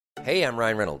Hey, I'm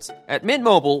Ryan Reynolds. At Mint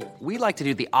Mobile, we like to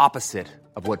do the opposite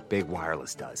of what Big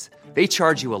Wireless does. They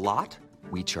charge you a lot,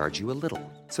 we charge you a little.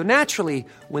 So naturally,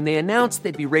 when they announced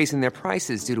they'd be raising their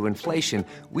prices due to inflation,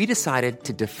 we decided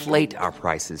to deflate our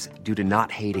prices due to not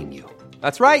hating you.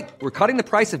 That's right. We're cutting the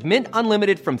price of Mint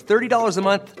Unlimited from $30 a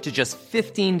month to just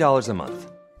 $15 a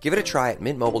month. Give it a try at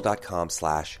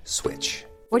mintmobile.com/switch.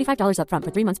 $45 up front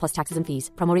for 3 months plus taxes and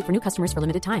fees. Promo rate for new customers for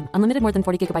limited time. Unlimited more than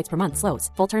 40 gigabytes per month.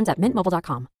 Slows full terms at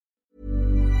mintmobile.com.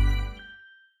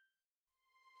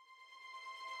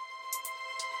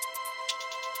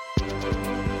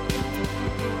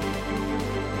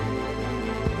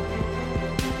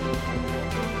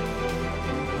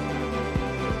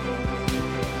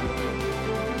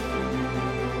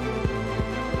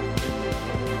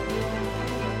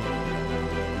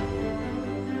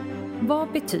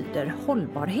 Vad betyder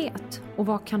hållbarhet och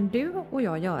vad kan du och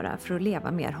jag göra för att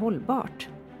leva mer hållbart?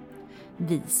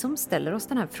 Vi som ställer oss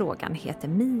den här frågan heter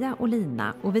Mia och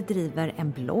Lina och vi driver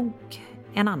en blogg,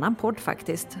 en annan podd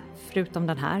faktiskt, förutom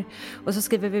den här. Och så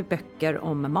skriver vi böcker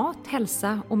om mat,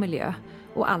 hälsa och miljö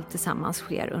och allt tillsammans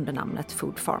sker under namnet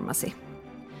Food Pharmacy.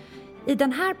 I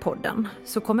den här podden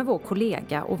så kommer vår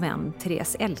kollega och vän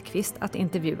Therese Elkvist att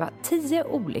intervjua 10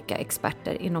 olika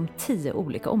experter inom 10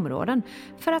 olika områden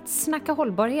för att snacka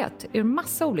hållbarhet ur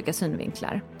massa olika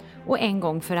synvinklar. Och en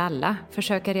gång för alla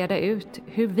försöka reda ut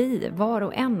hur vi, var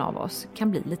och en av oss,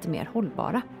 kan bli lite mer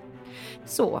hållbara.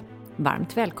 Så,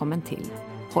 varmt välkommen till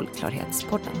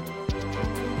Hållklarhetspodden.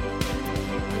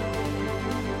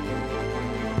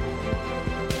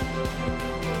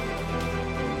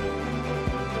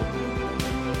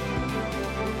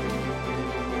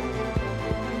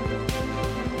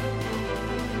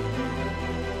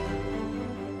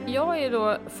 Jag är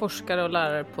då forskare och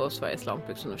lärare på Sveriges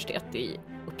lantbruksuniversitet i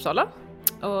Uppsala.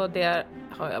 Och där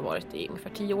har jag varit i ungefär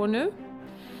 10 år nu.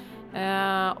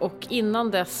 Och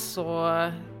innan dess så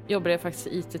jobbade jag faktiskt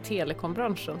i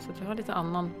IT-telekombranschen. Så jag har lite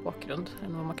annan bakgrund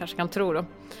än vad man kanske kan tro då.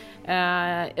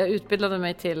 Jag utbildade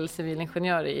mig till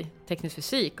civilingenjör i teknisk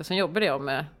fysik. Och sen jobbade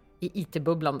jag i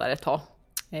IT-bubblan där ett tag.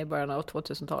 I början av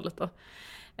 2000-talet då.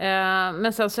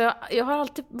 Men sen så jag har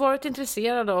alltid varit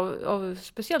intresserad av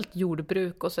speciellt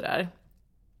jordbruk och sådär.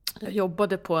 Jag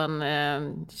jobbade på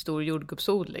en stor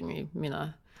jordgubbsodling i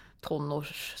mina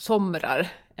tonårssomrar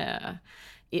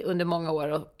under många år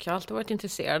och jag har alltid varit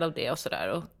intresserad av det och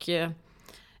sådär. Och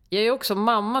jag är också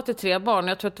mamma till 3 barn.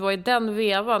 Jag tror att det var i den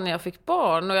vevan när jag fick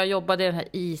barn och jag jobbade i den här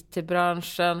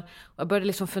IT-branschen. Och jag började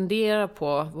liksom fundera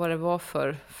på vad det var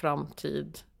för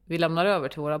framtid vi lämnar över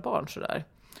till våra barn sådär.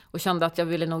 Och kände att jag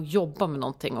ville nog jobba med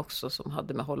någonting också som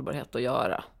hade med hållbarhet att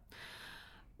göra.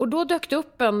 Och då dök det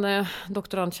upp en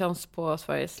doktorandtjänst på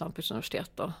Sveriges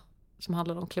lantbruksuniversitet då, som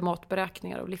handlade om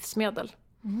klimatberäkningar av livsmedel.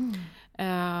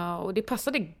 Och det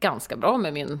passade ganska bra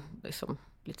med min liksom,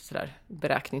 lite sådär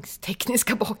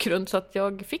beräkningstekniska bakgrund. Så att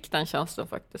jag fick den tjänsten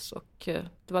faktiskt. Och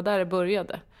det var där det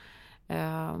började.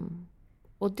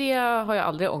 Och det har jag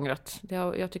aldrig ångrat.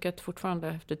 Jag tycker att fortfarande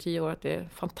efter 10 år att det är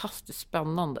fantastiskt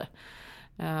spännande.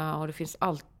 Och det finns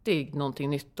alltid någonting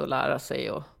nytt att lära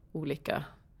sig och olika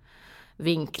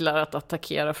vinklar att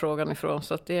attackera frågan ifrån.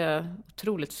 Så att det är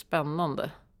otroligt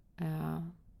spännande.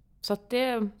 Så att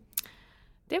det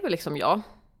är väl liksom jag.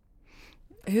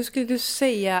 Hur skulle du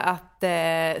säga att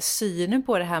synen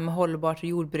på det här med hållbart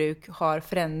jordbruk har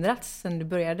förändrats sedan du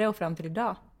började och fram till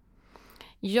idag?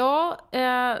 Ja,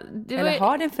 eller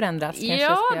har det förändrats?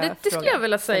 Ja, det skulle jag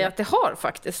vilja säga att det har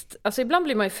faktiskt. Alltså ibland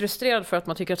blir man ju frustrerad för att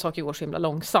man tycker att saker går så himla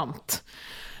långsamt.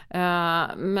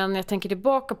 Men jag tänker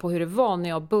tillbaka på hur det var när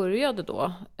jag började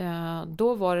då.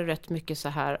 Då var det rätt mycket så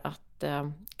här att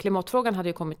klimatfrågan hade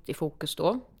ju kommit i fokus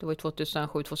då. Det var ju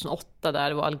 2007-2008 där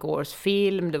det var Al Gores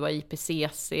film, det var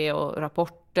IPCC och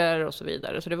rapporter och så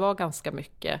vidare. Så det var ganska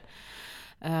mycket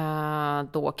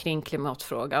då kring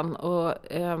klimatfrågan.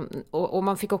 Och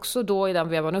man fick också då i den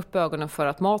vevan upp ögonen för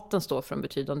att maten står för en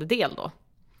betydande del då.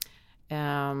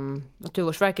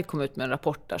 Naturvårdsverket kom ut med en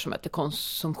rapport där som heter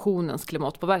Konsumtionens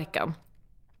klimatpåverkan.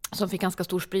 Som fick ganska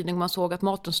stor spridning. Man såg att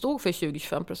maten stod för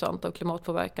 20-25% av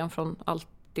klimatpåverkan från allt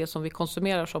det som vi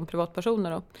konsumerar som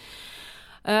privatpersoner.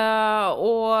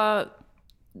 Och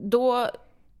då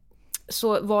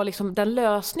så var liksom den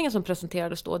lösningen som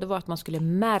presenterades då, det var att man skulle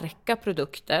märka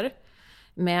produkter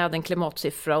med en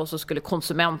klimatsiffra och så skulle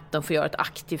konsumenten få göra ett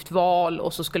aktivt val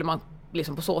och så skulle man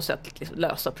liksom på så sätt liksom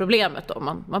lösa problemet då.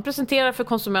 Man presenterar för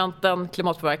konsumenten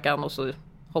klimatpåverkan och så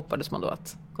hoppades man då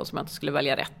att konsumenten skulle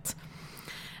välja rätt.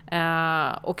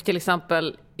 Och till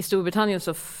exempel i Storbritannien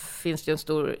så finns det en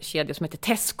stor kedja som heter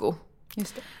Tesco.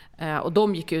 Just det. Och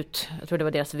de gick ut, jag tror det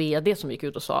var deras vd som gick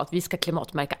ut och sa att vi ska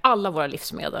klimatmärka alla våra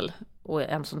livsmedel. Och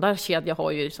en sån där kedja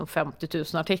har ju liksom 50 000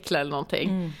 artiklar eller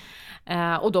någonting.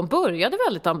 Och de började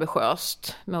väldigt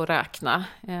ambitiöst med att räkna.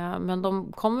 Men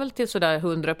de kom väl till sådär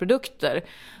 100 produkter.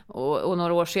 Och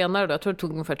några år senare, då, jag tror det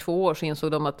tog ungefär 2 år, så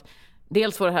insåg de att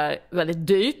dels var det här väldigt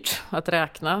dyrt att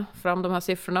räkna fram de här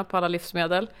siffrorna på alla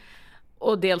livsmedel.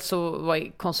 Och dels så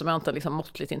var konsumenten liksom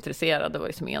måttligt intresserad. Det var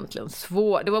liksom egentligen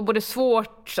svårt. Det var både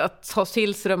svårt att ta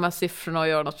till sig de här siffrorna och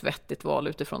göra något vettigt val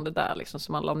utifrån det där. Liksom,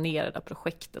 så man la ner det där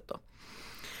projektet då.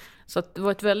 Så att det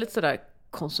var ett väldigt sådär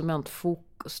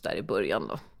konsumentfokus där i början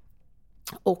då.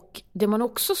 Och det man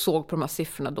också såg på de här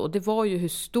siffrorna då, det var ju hur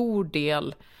stor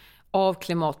del av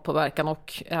klimatpåverkan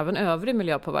och även övrig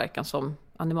miljöpåverkan som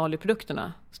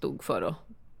animalieprodukterna stod för då.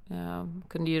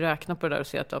 Kunde ju räkna på det där och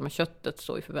se att men köttet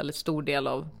står ju för väldigt stor del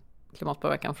av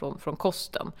klimatpåverkan från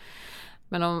kosten.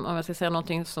 Men om jag ska säga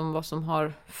någonting som vad som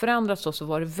har förändrats så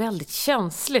var det väldigt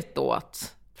känsligt då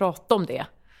att prata om det.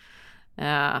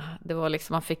 Det var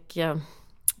liksom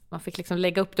man fick liksom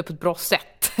lägga upp det på ett bra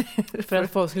sätt. För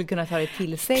att folk skulle kunna ta det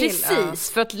till sig.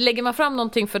 Precis, för att lägger man fram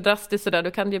någonting för drastiskt sådär,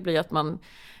 då kan det ju bli att man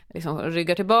liksom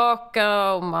ryggar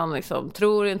tillbaka och man liksom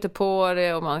tror inte på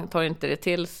det och man tar inte det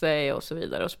till sig och så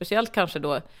vidare. Och speciellt kanske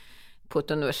då på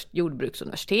ett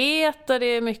jordbruksuniversitet där det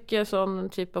är mycket sån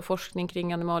typ av forskning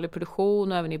kring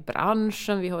animalieproduktion och även i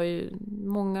branschen. Vi har ju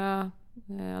många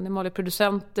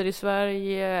animalieproducenter i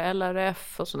Sverige,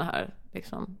 LRF och såna här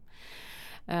liksom.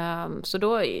 Så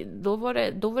då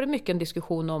var det mycket en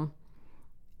diskussion om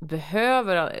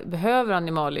behöver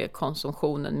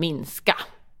animaliekonsumtionen minska?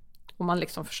 Och man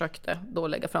liksom försökte då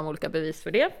lägga fram olika bevis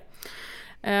för det.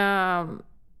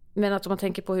 Men att om man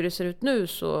tänker på hur det ser ut nu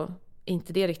så är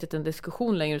inte det riktigt en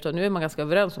diskussion längre, utan nu är man ganska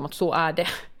överens om att så är det.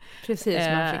 Precis,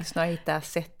 man fick snarare hitta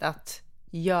sätt att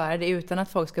göra det utan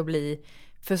att folk ska bli...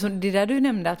 För så, det där du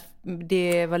nämnde att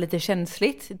det var lite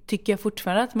känsligt tycker jag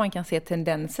fortfarande att man kan se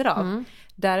tendenser av.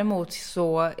 Däremot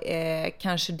så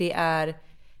kanske det är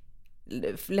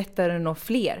lättare att nå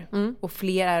fler. Och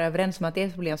fler är överens om att det är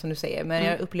ett problem som du säger. Men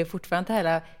jag upplever fortfarande att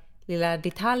hela lilla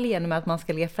detaljen med att man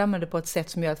ska lägga fram det på ett sätt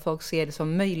som gör att folk ser det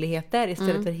som möjligheter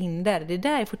istället för hinder. Det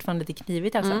där är fortfarande lite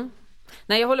knivigt alltså.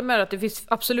 Nej, jag håller med att det finns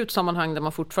absolut sammanhang där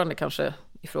man fortfarande kanske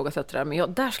ifrågasätter det här.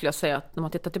 Men där skulle jag säga att när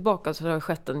man tittar tillbaka så har det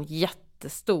skett en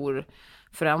jättestor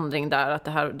förändring där. Att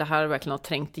det här verkligen har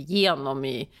trängt igenom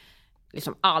i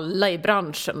liksom alla i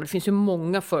branschen. Och det finns ju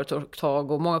många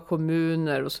företag och många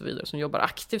kommuner och så vidare som jobbar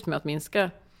aktivt med att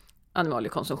minska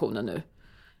animaliekonsumtionen nu.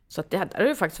 Så att där har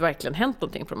det faktiskt verkligen hänt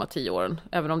någonting på de här 10 åren.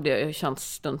 Även om det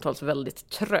känns stundtals väldigt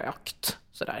trögt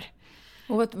sådär.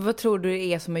 Och vad tror du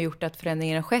är som har gjort att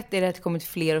förändringen har skett? Är det att det kommit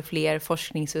fler och fler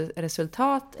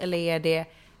forskningsresultat? Eller är det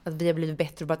att vi har blivit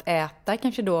bättre på att äta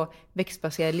kanske då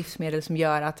växtbaserade livsmedel som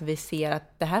gör att vi ser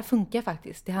att det här funkar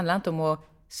faktiskt? Det handlar inte om att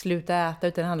sluta äta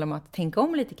utan det handlar om att tänka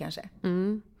om lite kanske.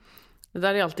 Det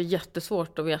där är alltid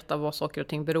jättesvårt att veta vad saker och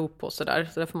ting beror på sådär.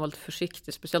 Så där får man vara lite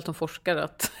försiktig, speciellt som forskare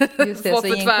att just det, så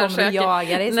ingen kommer att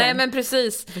jaga dig sen. Nej, men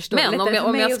precis. Men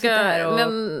om jag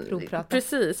ska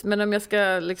precis, men om jag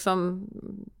ska liksom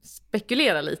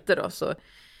spekulera lite då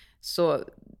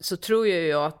så tror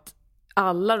jag att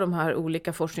alla de här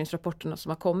olika forskningsrapporterna som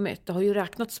har kommit, det har ju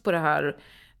räknats på det här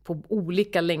på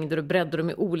olika längder och bredder och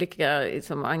med olika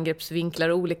liksom, angreppsvinklar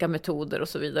och olika metoder och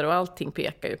så vidare. Och allting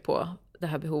pekar ju på det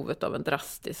här behovet av en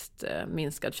drastiskt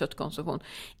minskad köttkonsumtion.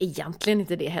 Egentligen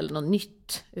inte det heller något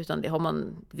nytt, utan det har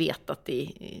man vetat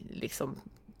i liksom,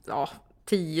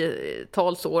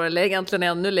 10-tals år eller egentligen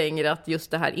ännu längre, att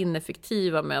just det här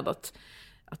ineffektiva med att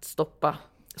stoppa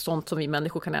sånt som vi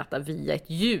människor kan äta via ett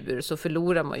djur, så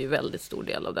förlorar man ju väldigt stor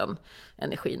del av den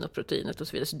energin och proteinet och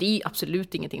så vidare. Så det är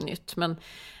absolut ingenting nytt.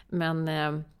 Men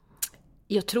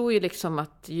jag tror ju liksom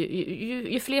att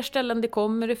ju fler ställen det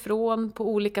kommer ifrån på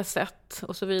olika sätt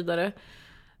och så vidare.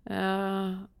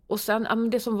 Och sen,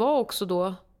 det som var också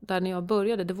då, där när jag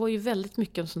började, det var ju väldigt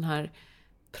mycket en sån här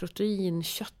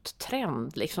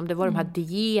proteinkötttrend. Liksom. Det var de här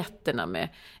dieterna med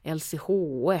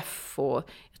LCHF och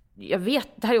jag vet,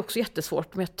 det här är också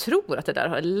jättesvårt, men jag tror att det där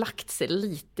har lagt sig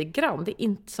lite grann. Det är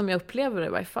inte som jag upplever det i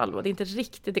varje fall. Det är inte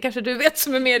riktigt, det kanske du vet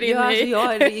som är mer inne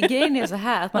i. Grejen är så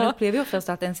här, att man upplever ju oftast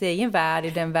att ens egen värld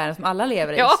är den världen som alla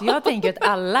lever i. Så jag tänker att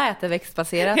alla äter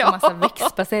växtbaserat, en massa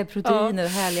växtbaserade proteiner och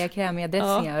härliga krämiga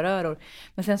dressingar och röror.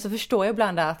 Men sen så förstår jag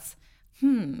ibland att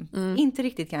inte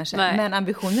riktigt kanske. Nej. Men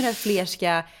ambitionen är att fler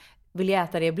ska vilja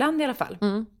äta det ibland i alla fall.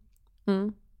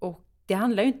 Och det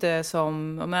handlar ju inte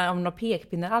om några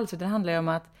pekpinnar alls, utan det handlar ju om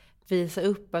att visa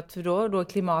upp att då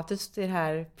klimatet är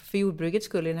här, för jordbrukets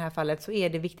skull i det här fallet, så är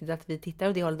det viktigt att vi tittar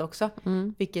åt det hållet också.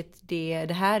 Vilket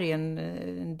det här är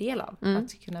en del av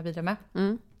att kunna bidra med.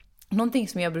 Någonting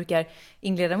som jag brukar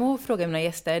inleda med att fråga mina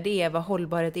gäster, det är vad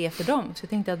hållbarhet är för dem. Så jag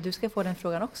tänkte att du ska få den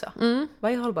frågan också.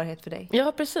 Vad är hållbarhet för dig?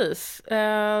 Ja, precis. Det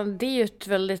är ju ett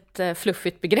väldigt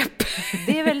fluffigt begrepp.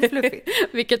 Det är väldigt fluffigt.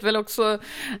 Vilket väl också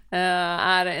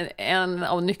är en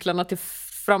av nycklarna till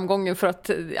framgången, för att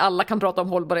alla kan prata om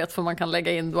hållbarhet, för man kan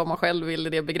lägga in vad man själv vill i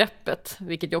det begreppet.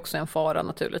 Vilket ju också är en fara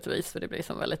naturligtvis, för det blir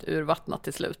som väldigt urvattnat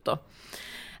till slut då.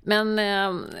 Men,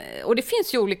 och det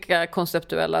finns ju olika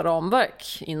konceptuella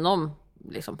ramverk inom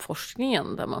liksom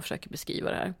forskningen där man försöker beskriva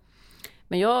det här.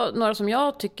 Men några som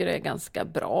jag tycker är ganska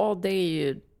bra, det är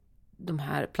ju de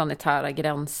här planetära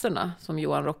gränserna som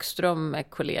Johan Rockström med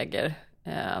kollegor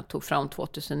tog fram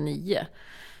 2009.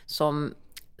 Som,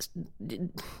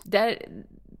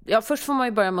 först får man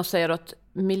ju börja med att säga att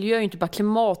miljö är inte bara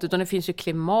klimat, utan det finns ju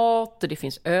klimat, det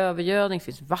finns övergödning, det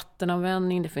finns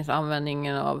vattenanvändning, det finns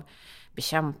användningen av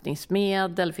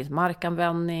bekämpningsmedel, det finns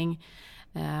markanvändning,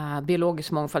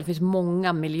 biologisk mångfald. Det finns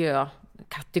många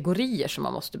miljökategorier som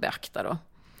man måste beakta då.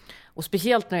 Och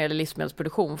speciellt när det gäller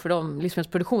livsmedelsproduktion, för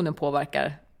livsmedelsproduktionen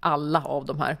påverkar alla av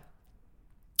de här.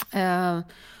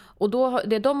 Och då,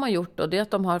 det de har gjort då, det är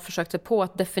att de har försökt sig på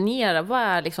att definiera vad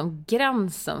är liksom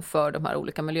gränsen för de här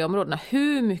olika miljöområdena.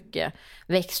 Hur mycket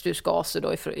växthusgaser då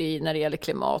när det gäller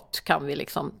klimat kan vi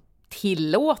liksom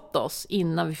tillåta oss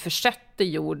innan vi försätter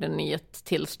jorden i ett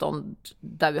tillstånd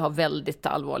där vi har väldigt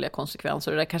allvarliga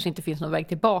konsekvenser, och där kanske inte finns någon väg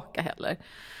tillbaka heller.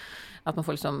 Att man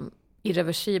får liksom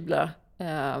irreversibla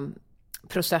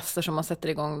processer som man sätter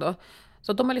igång då.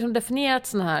 Så de har liksom definierat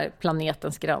såna här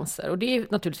planetens gränser, och det är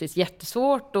naturligtvis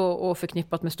jättesvårt och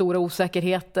förknippat med stora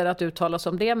osäkerheter att uttala sig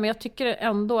om det, men jag tycker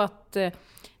ändå att det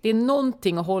är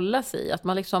någonting att hålla sig i, att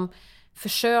man liksom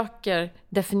försöker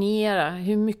definiera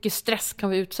hur mycket stress kan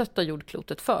vi utsätta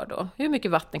jordklotet för då. Hur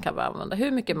mycket vatten kan vi använda?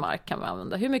 Hur mycket mark kan vi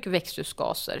använda? Hur mycket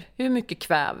växthusgaser? Hur mycket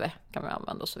kväve kan vi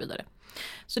använda och så vidare.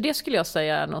 Så det skulle jag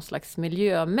säga är någon slags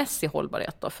miljömässig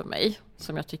hållbarhet då för mig,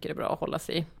 som jag tycker är bra att hålla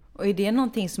sig i. Och är det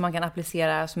någonting som man kan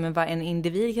applicera, som en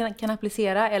individ kan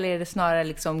applicera, eller är det snarare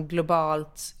liksom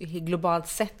globalt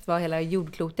sett vad hela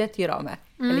jordklotet gör av med?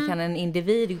 Eller kan en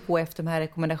individ gå efter de här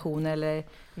rekommendationerna eller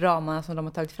ramarna som de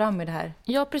har tagit fram i det här?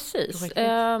 Ja, precis.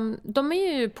 De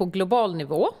är ju på global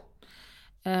nivå.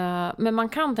 Men man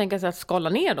kan tänka sig att skala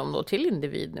ner dem då till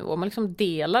individnivå. Man liksom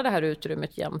delar det här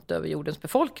utrymmet jämnt över jordens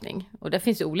befolkning. Och det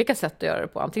finns ju olika sätt att göra det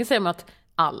på. Antingen säger man att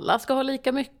alla ska ha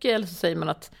lika mycket, eller så säger man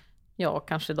att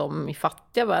kanske de i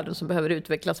fattiga världen som behöver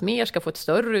utvecklas mer ska få ett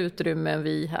större utrymme än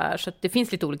vi här. Så det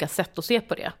finns lite olika sätt att se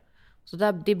på det. Så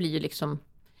det blir ju liksom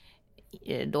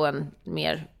då en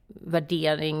mer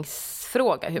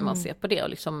värderingsfråga hur man ser på det. Och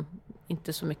liksom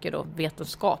inte så mycket då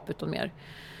vetenskap, utan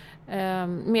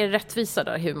mer rättvisa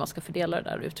där hur man ska fördela det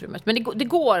där utrymmet. Men det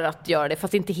går att göra det,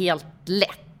 fast inte helt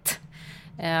lätt.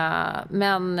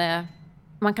 Men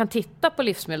man kan titta på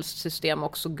livsmedelssystem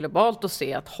också globalt och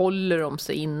se att håller de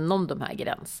sig inom de här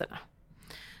gränserna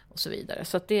och så vidare.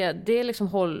 Så att det är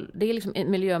liksom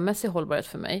en miljömässig hållbarhet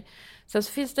för mig. Sen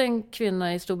så finns det en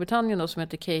kvinna i Storbritannien då, som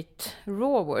heter Kate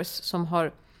Raworth, som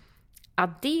har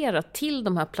adderat till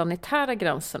de här planetära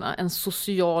gränserna en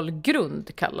social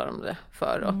grund, kallar de det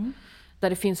för då. Där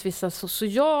det finns vissa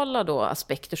sociala då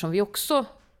aspekter som vi också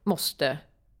måste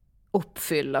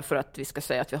uppfylla för att vi ska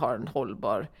säga att vi har en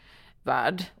hållbar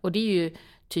värld. Och det är ju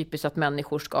typiskt att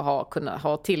människor ska kunna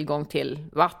ha tillgång till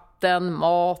vatten,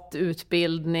 mat,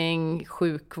 utbildning,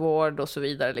 sjukvård och så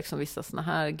vidare. Liksom vissa såna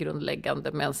här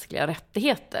grundläggande mänskliga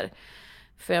rättigheter.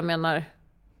 För jag menar,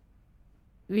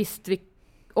 visst,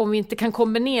 om vi inte kan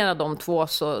kombinera de två,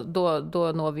 så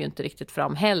då når vi ju inte riktigt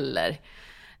fram heller.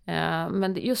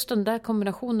 Men just den där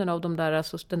kombinationen av den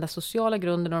där sociala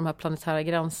grunden och de här planetära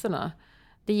gränserna,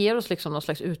 det ger oss liksom någon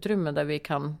slags utrymme där vi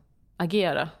kan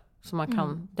agera, som man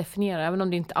kan definiera, även om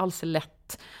det inte alls är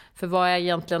lätt. För vad är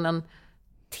egentligen en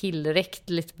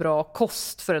tillräckligt bra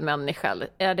kost för en människa?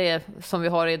 Är det som vi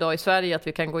har idag i Sverige, att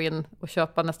vi kan gå in och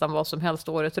köpa nästan vad som helst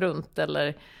året runt?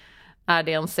 Eller är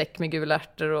det en säck med gula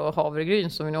ärtor och havregryn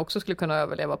som vi nu också skulle kunna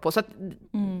överleva på? Så att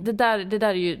det där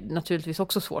är ju naturligtvis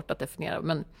också svårt att definiera.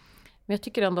 Men jag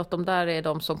tycker ändå att de där är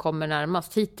de som kommer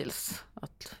närmast hittills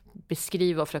att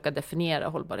beskriva och försöka definiera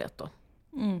hållbarhet då.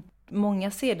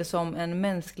 Många ser det som en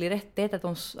mänsklig rättighet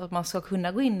att man ska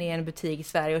kunna gå in i en butik i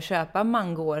Sverige och köpa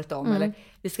mango året om. Eller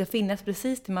det ska finnas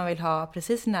precis det man vill ha,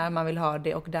 precis när man vill ha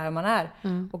det och där man är.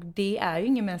 Och det är ju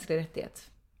ingen mänsklig rättighet.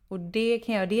 Och det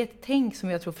är ett tänk som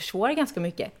jag tror försvårar ganska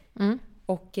mycket.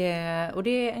 Och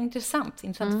det är intressant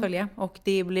att följa. Och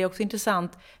det blir också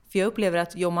intressant, för jag upplever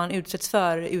att om man utsätts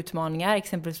för utmaningar,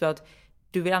 exempelvis för att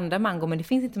du vill använda mango men det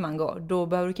finns inte mango, då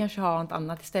behöver du kanske ha något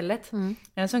annat istället.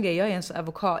 En sån grej, jag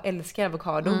är älskar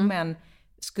avokado, men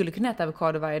skulle kunna äta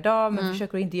avokado varje dag, men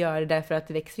försöker inte göra det därför att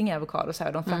det växer inga avokado så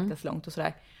här, de fraktas långt och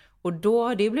sådär. Och då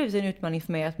har det blivit en utmaning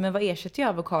för mig att, men vad ersätter jag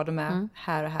avokado med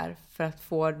här och här för att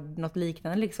få något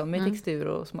liknande liksom, med textur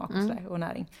och smak och sådär, och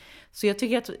näring. Så jag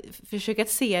tycker att försöka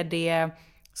se det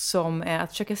som att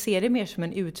försöka se det mer som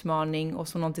en utmaning och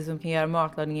som någonting som kan göra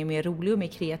matlagningen mer rolig och mer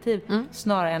kreativ,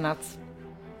 snarare än att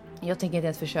jag tänker inte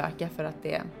ens försöka för att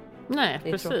det är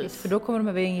precis. Tråkigt. För då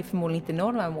kommer de förmodligen inte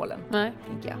nå de här målen. Nej.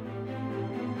 Tänker jag.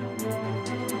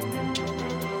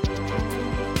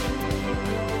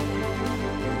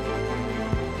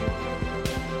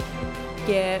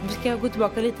 Vi ska gå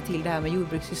tillbaka lite till det här med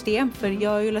jordbrukssystem, för jag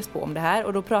har ju läst på om det här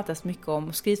och då pratas mycket om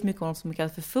och skrivs mycket om som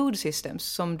kallas för food systems,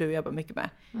 som du jobbar mycket med.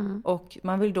 Och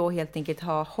man vill då helt enkelt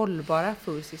ha hållbara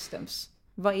food systems.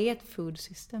 Vad är ett food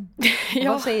system?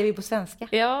 Vad säger vi på svenska?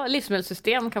 Ja,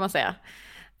 livsmedelssystem kan man säga.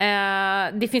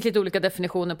 Det finns lite olika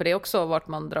definitioner på det också, vart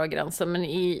man drar gränsen. Men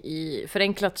i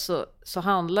förenklat så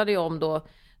handlar det om då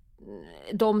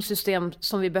de system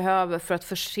som vi behöver för att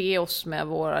förse oss med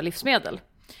våra livsmedel.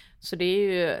 Så det är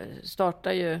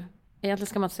ju, egentligen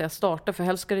ska man inte säga starta, för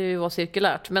helst ska det ju vara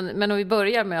cirkulärt. Men om vi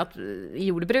börjar med att i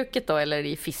jordbruket då, eller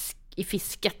i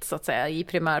fisket så att säga, i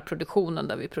primärproduktionen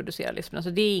där vi producerar livsmedel. Så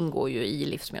det ingår ju i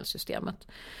livsmedelssystemet.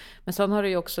 Men sen har du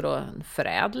ju också då en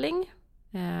förädling.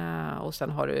 Och sen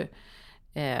har du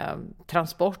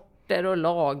transporter och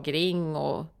lagring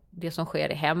och det som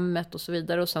sker i hemmet och så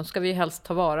vidare. Och sen ska vi helst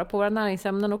ta vara på våra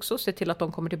näringsämnen också, se till att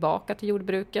de kommer tillbaka till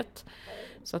jordbruket.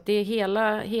 Så att det är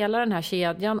hela den här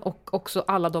kedjan och också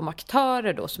alla de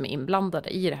aktörer då som är inblandade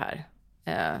i det här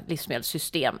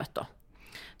livsmedelssystemet då,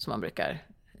 som man brukar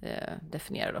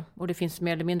definiera då. Och det finns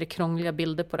mer eller mindre krångliga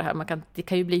bilder på det här. Det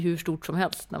kan ju bli hur stort som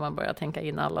helst när man börjar tänka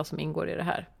in alla som ingår i det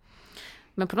här.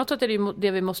 Men på något sätt är det ju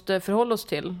det vi måste förhålla oss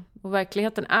till. Och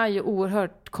verkligheten är ju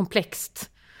oerhört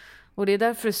komplext. Och det är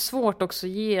därför det är svårt också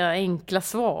att ge enkla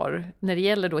svar när det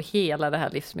gäller då hela det här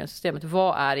livsmedelssystemet.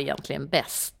 Vad är egentligen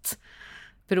bäst?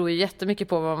 Det beror ju jättemycket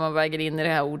på vad man väger in i det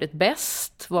här ordet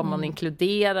bäst. Vad man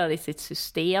inkluderar i sitt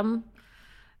system.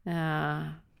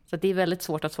 Så det är väldigt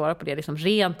svårt att svara på det liksom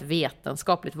rent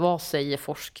vetenskapligt. Vad säger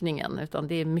forskningen? Utan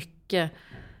det är mycket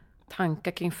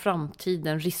tankar kring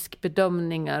framtiden,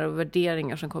 riskbedömningar och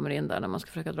värderingar som kommer in där när man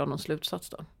ska försöka dra någon slutsats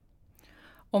då.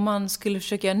 Om man skulle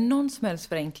försöka göra någon som helst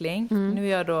förenkling,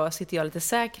 nu sitter jag lite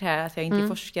säker här att jag inte är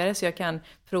forskare så jag kan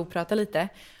provprata lite.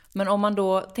 Men om man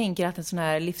då tänker att en sån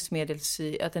här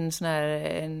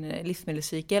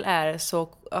livsmedelscykel är så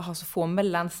få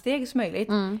mellansteg som möjligt,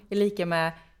 är lika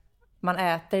med man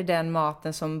äter den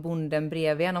maten som bonden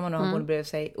bredvid, om man har en bonde bredvid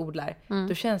sig odlar.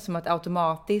 Då känns det som att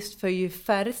automatiskt, för ju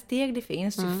färre steg det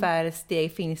finns, ju färre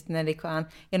steg finns det när det kan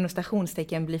genom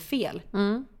stationstecken bli fel.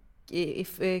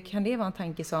 Kan det vara en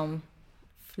tanke som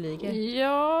flyger?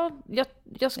 Ja,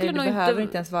 jag skulle nog inte... Det behöver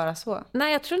inte ens vara så.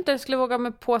 Nej, jag tror inte jag skulle våga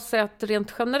mig på att säga att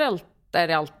rent generellt är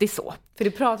det alltid så. För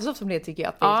det pratas ofta om det, tycker jag,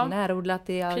 att det är närodlat,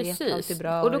 det är alltid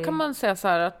bra. Och då kan man säga så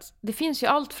här att det finns ju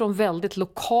allt från väldigt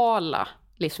lokala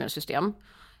livsmedelssystem.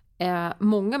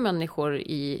 Många människor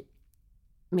i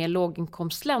mer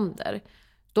låginkomstländer,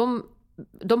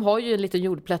 de har ju en liten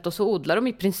jordplätt och så odlar de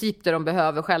i princip det de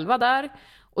behöver själva där.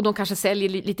 Och de kanske säljer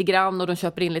lite grann och de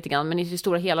köper in lite grann, men i det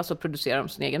stora hela så producerar de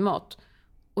sin egen mat.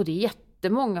 Och det är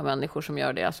jättemånga människor som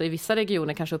gör det. Alltså i vissa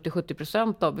regioner kanske upp till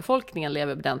 70% av befolkningen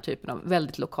lever med den typen av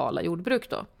väldigt lokala jordbruk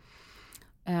då.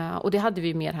 Och det hade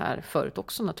vi mer här förut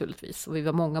också naturligtvis. Och vi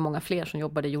var många fler som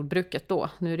jobbade i jordbruket då.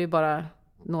 Nu är det bara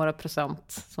några procent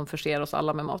som förser oss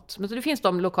alla med mat. Men så det finns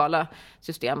de lokala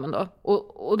systemen då.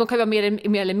 Och de kan vara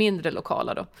mer eller mindre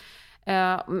lokala då.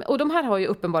 Och de här har ju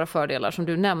uppenbara fördelar som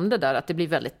du nämnde där, att det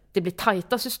blir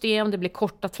tajta system, det blir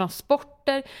korta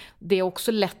transporter, det är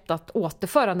också lätt att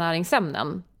återföra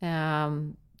näringsämnen.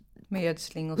 Med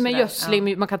gödsling och sådär. Med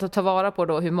gödsling, man kan ta vara på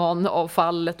då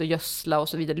humanavfallet och gödsla och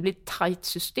så vidare. Det blir ett tajt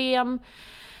system,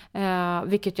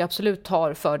 vilket ju absolut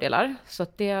har fördelar. Så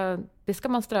att det ska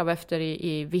man sträva efter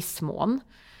i viss mån.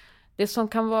 Det som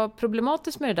kan vara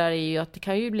problematiskt med det där är ju att det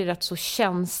kan ju bli rätt så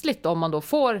känsligt om man då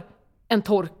får en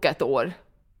torka ett år.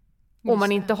 Om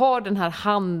man inte har den här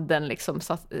handen liksom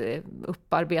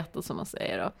upparbetad som man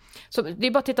säger då. Så det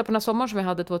är bara att titta på den här sommaren som vi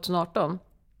hade 2018.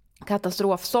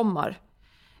 Katastrofsommar.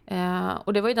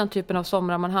 Och det var ju den typen av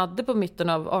sommar man hade på mitten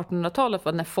av 1800-talet,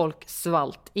 när folk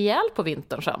svalt ihjäl på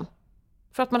vintern sen.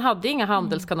 För att man hade inga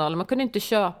handelskanaler. Man kunde inte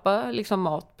köpa liksom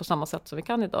mat på samma sätt som vi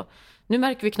kan idag. Nu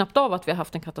märker vi knappt av att vi har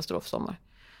haft en katastrofsommar.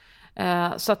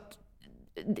 Så att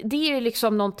det är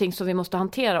liksom någonting som vi måste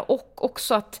hantera. Och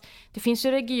också att det finns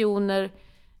ju regioner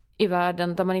i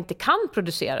världen där man inte kan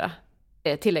producera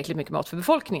tillräckligt mycket mat för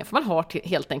befolkningen. För man har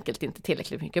helt enkelt inte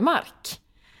tillräckligt mycket mark.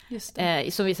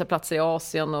 som vissa platser i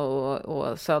Asien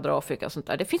och södra Afrika och sånt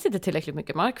där. Det finns inte tillräckligt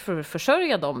mycket mark för att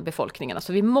försörja de befolkningarna.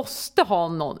 Så vi måste ha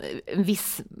en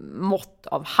viss mått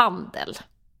av handel.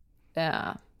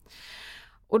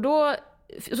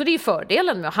 Så det är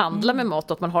fördelen med att handla med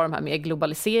mat, att man har de här mer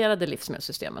globaliserade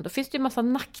livsmedelssystemen. Då finns det ju massa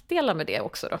nackdelar med det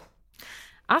också då.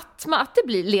 Att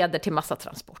det leder till massa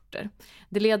transporter.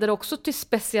 Det leder också till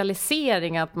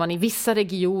specialisering, att man i vissa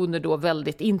regioner då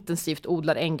väldigt intensivt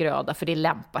odlar en gröda för det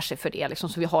lämpar sig för det. Liksom.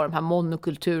 Så vi har de här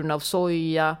monokulturerna av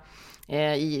soja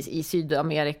i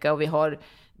Sydamerika, och vi har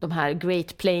de här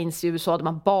Great Plains i USA där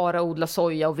man bara odlar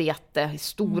soja och vete i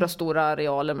stora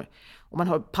arealer. Och man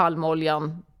har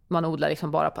palmoljan, man odlar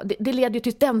liksom bara det leder ju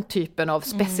till den typen av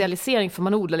specialisering, för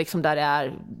man odlar liksom där det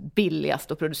är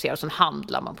billigast att producera, och sen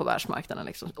handlar man på världsmarknaden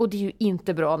liksom. Och det är ju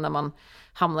inte bra när man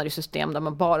hamnar i system där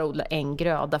man bara odlar en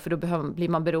gröda, för då blir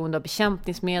man beroende av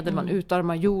bekämpningsmedel, man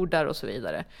utarmar jordar och så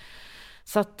vidare.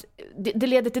 Så att det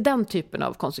leder till den typen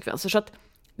av konsekvenser. Så att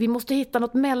vi måste hitta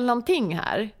något mellanting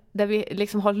här, där vi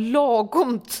liksom har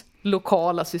lagomt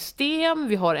lokala system,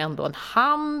 vi har ändå en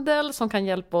handel som kan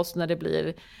hjälpa oss när det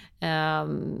blir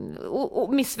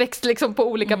och missväxt liksom på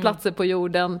olika platser på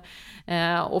jorden,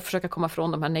 och försöka komma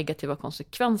från de här negativa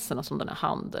konsekvenserna som den här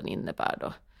handeln innebär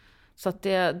då. Så att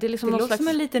det är liksom det låter slags... som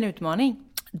en liten utmaning.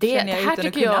 Det här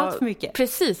tycker jag allt för mycket.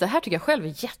 Precis, det här tycker jag själv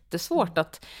är jättesvårt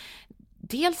att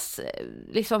dels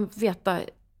liksom veta,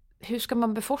 hur ska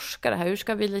man beforska det här? Hur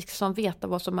ska vi liksom veta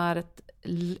vad som är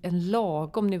en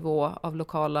lagom nivå av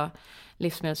lokala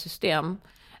livsmedelssystem?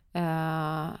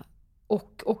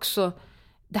 Och också,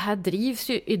 det här drivs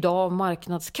ju idag av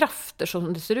marknadskrafter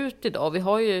som det ser ut idag. Vi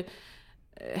har ju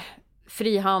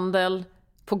frihandel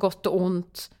på gott och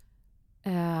ont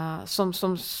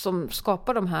som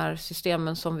skapar de här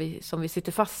systemen som vi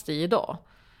sitter fast i idag.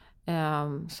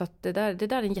 Så att det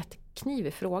där är en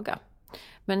jätteknivig fråga.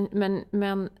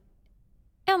 Men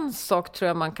en sak tror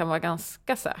jag man kan vara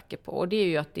ganska säker på, och det är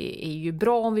ju att det är ju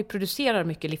bra om vi producerar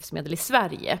mycket livsmedel i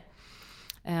Sverige.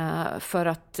 För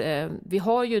att vi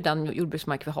har ju den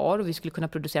jordbruksmark vi har, och vi skulle kunna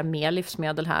producera mer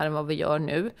livsmedel här än vad vi gör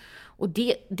nu. Och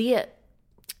det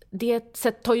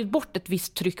tar ju bort ett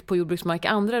visst tryck på jordbruksmark i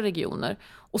andra regioner.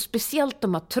 Och speciellt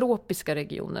de här tropiska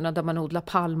regionerna där man odlar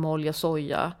palmolja,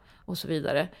 soja och så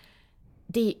vidare.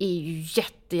 Det är ju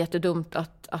jättedumt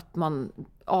att man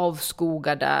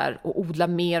avskogar där och odlar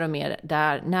mer och mer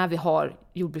där när vi har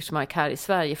jordbruksmark här i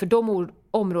Sverige. För de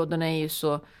områdena är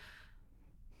ju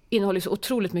innehåller så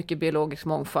otroligt mycket biologisk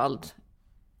mångfald.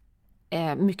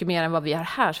 Mycket mer än vad vi har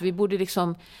här. Så vi borde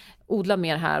liksom odla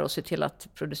mer här och se till att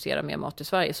producera mer mat i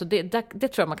Sverige. Så det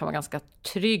tror jag man kan vara ganska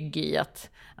trygg i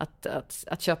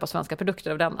att köpa svenska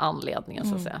produkter av den anledningen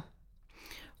så att säga.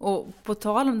 Och på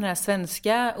tal om den här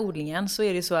svenska odlingen så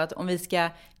är det så att om vi ska,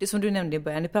 det som du nämnde i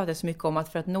början, det pratas så mycket om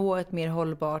att för att nå ett mer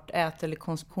hållbart eller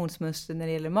konsumtionsmönster när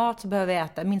det gäller mat så behöver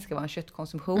vi minska vår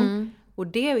köttkonsumtion. Och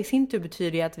det i sin tur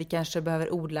betyder att vi kanske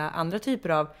behöver odla andra typer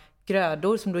av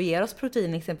grödor som då ger oss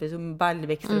protein, exempelvis som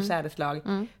baljväxter och sädeslag,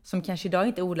 som kanske idag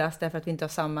inte odlas därför att vi inte har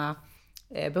samma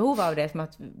behov av det, som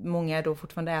att många då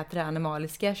fortfarande äter det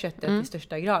animaliska köttet i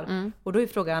största grad. Och då är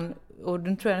frågan, och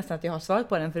då tror jag nästan att jag har svarat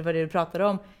på den, för det var det du pratade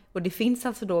om, och det finns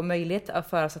alltså då möjlighet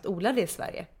för oss att odla det i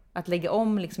Sverige, att lägga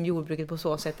om liksom jordbruket på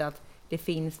så sätt att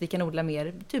vi kan odla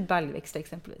mer typ baljväxter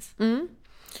exempelvis.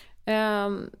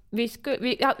 Vi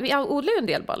odlar ju en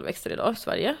del baljväxter idag i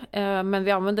Sverige, men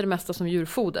vi använder det mesta som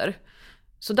djurfoder.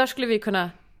 Så där skulle vi kunna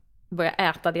börja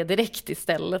äta det direkt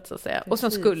istället så att säga. Precis. Och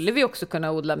sen skulle vi också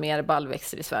kunna odla mer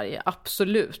baljväxter i Sverige,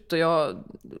 absolut. Och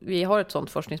vi har ett sånt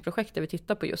forskningsprojekt där vi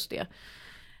tittar på just det.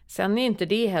 Sen är inte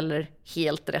det heller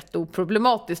helt rätt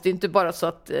oproblematiskt. Det är inte bara så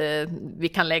att vi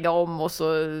kan lägga om och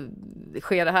så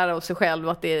sker det här av sig själv.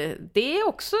 Att det är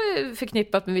också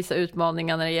förknippat med vissa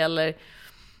utmaningar när det gäller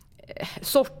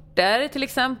sorter till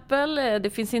exempel. Det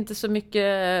finns inte så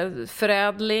mycket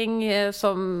förädling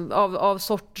av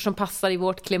sorter som passar i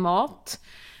vårt klimat.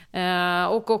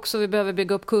 Och också vi behöver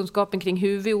bygga upp kunskapen kring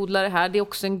hur vi odlar det här. Det är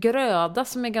också en gröda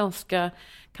som är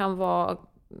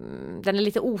den är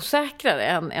lite osäkrare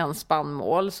än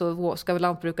spannmål. Så ska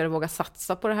lantbrukare våga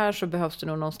satsa på det här så behövs det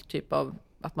nog någon typ av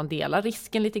att man delar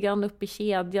risken lite grann upp i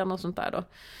kedjan och sånt där då.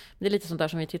 Det är lite sånt där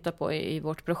som vi tittar på i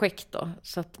vårt projekt då.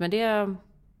 Så att, men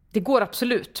det går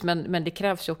absolut, men det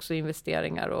krävs ju också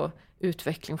investeringar och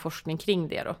utveckling, forskning kring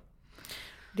det då.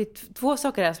 Det är två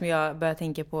saker där som jag börjar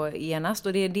tänka på genast,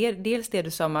 och det är dels det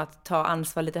du sa om att ta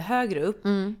ansvar lite högre upp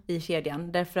i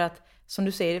kedjan. Därför att, som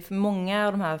du säger, för många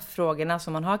av de här frågorna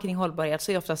som man har kring hållbarhet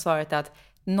så är ofta svaret att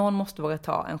någon måste våga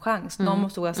ta en chans. Någon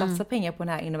måste våga satsa pengar på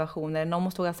den här innovationen. Någon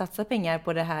måste våga satsa pengar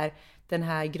på den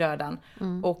här grödan.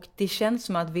 Och det känns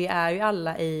som att vi är ju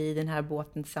alla i den här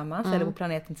båten tillsammans. Eller på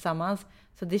planeten tillsammans.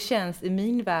 Så det känns i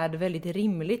min värld väldigt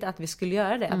rimligt att vi skulle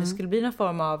göra det. Att det skulle bli någon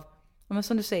form av,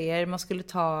 som du säger, man skulle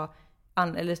ta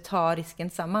risken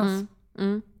tillsammans.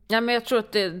 Ja, men jag tror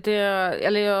att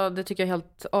det tycker jag är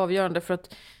helt avgörande, för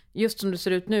att just som det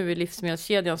ser ut nu i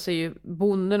livsmedelskedjan så är ju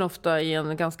bonden ofta i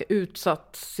en ganska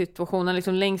utsatt situation. Han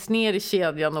liksom längst ner i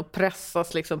kedjan och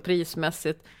pressas liksom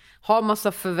prismässigt. Har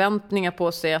massa förväntningar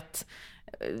på sig att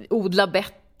odla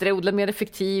bättre, odla mer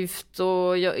effektivt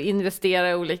och investera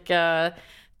i olika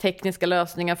tekniska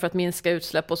lösningar för att minska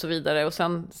utsläpp och så vidare. Och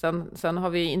sen har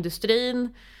vi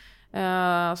industrin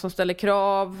som ställer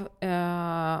krav,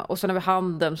 och sen har vi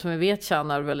handeln som vi vet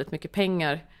tjänar väldigt mycket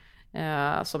pengar,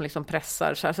 som liksom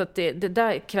pressar. Så att det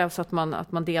där krävs att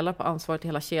man delar på ansvaret i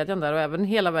hela kedjan där, och även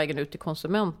hela vägen ut till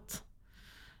konsument.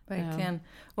 Verkligen.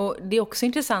 Och det är också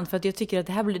intressant, för att jag tycker att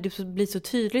det blir så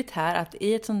tydligt här att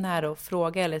i ett sånt här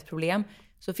fråga eller ett problem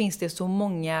så finns det så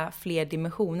många fler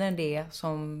dimensioner än det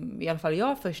som i alla fall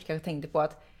jag först kanske tänkte på,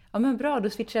 att ja men bra, då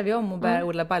switchar vi om och börjar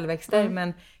odla baljväxter.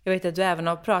 Men jag vet att du även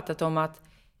har pratat om att,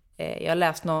 jag har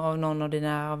läst någon av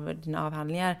dina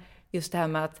avhandlingar, just det här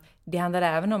med att det handlar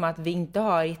även om att vi inte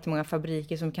har jättemånga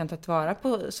fabriker som kan ta tillvara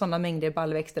på sådana mängder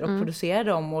baljväxter och producera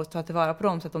dem och ta tillvara på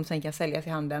dem så att de sen kan säljas i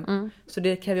handeln. Så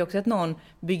det kräver också att någon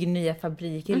bygger nya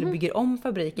fabriker eller bygger om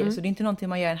fabriker. Så det är inte någonting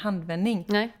man gör en handvändning.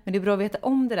 Nej. Men det är bra att veta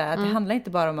om det där. Att det handlar inte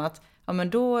bara om att ja, men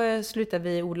då slutar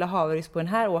vi odla havris på den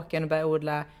här åkern och börjar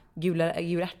odla gula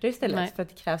ärtor istället. Nej. För att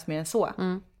det krävs mer än så.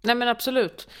 Nej, men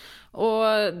absolut. Och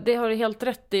det har du helt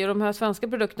rätt i. Och de här svenska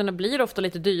produkterna blir ofta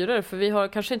lite dyrare, för vi har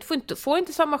kanske får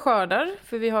inte samma skördar,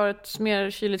 för vi har ett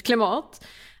mer kyligt klimat.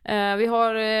 Vi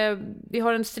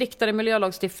har en striktare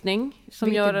miljölagstiftning som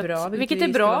vilket gör vilket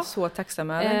är bra. Så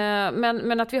tacksamma.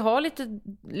 Men att vi har lite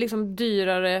liksom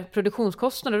dyrare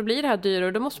produktionskostnader, då blir det här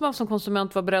dyrare. Då måste man som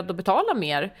konsument vara beredd att betala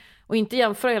mer och inte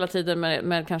jämföra hela tiden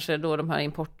med kanske då de här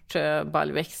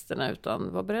importbaljväxterna,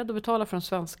 utan vara beredd att betala för de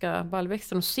svenska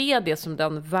baljväxterna och se det som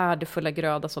den värdefulla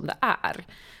gröda som det är.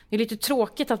 Det är lite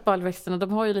tråkigt att baljväxterna,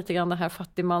 de har ju lite grann den här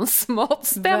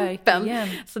fattigmansmatstämpeln.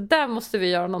 Så där måste vi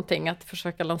göra någonting, att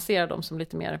försöka lansera dem som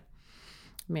lite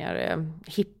mer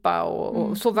hippa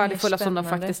och så värdefulla som de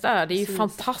faktiskt är. Det är ju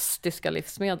fantastiska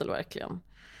livsmedel verkligen.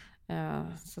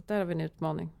 Så där har vi en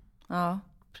utmaning. Ja,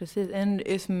 precis.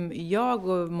 Som jag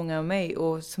och många av mig,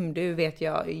 och som du vet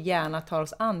jag gärna tar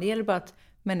oss an. Det gäller bara att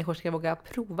människor ska våga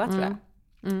prova, tror jag.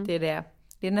 Det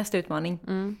är nästa utmaning.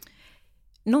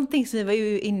 Någonting som vi var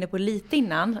ju inne på lite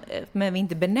innan, men vi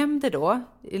inte benämnde då,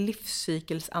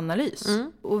 livscykelsanalys.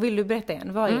 Och vill du berätta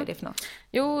igen, vad är det för något?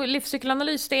 Jo,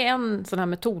 livscykelanalys, det är en sån här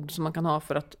metod som man kan ha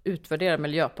för att utvärdera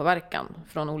miljöpåverkan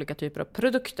från olika typer av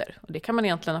produkter. Och det kan man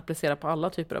egentligen applicera på alla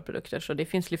typer av produkter. Så det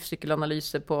finns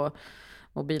livscykelanalyser på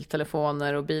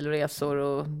mobiltelefoner och bilresor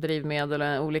och drivmedel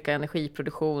och olika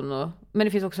energiproduktion. Men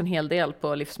det finns också en hel del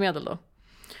på livsmedel då.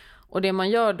 Och det man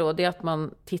gör då, det är att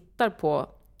man tittar på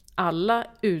alla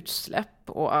utsläpp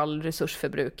och all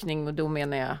resursförbrukning, och då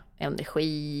menar jag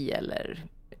energi eller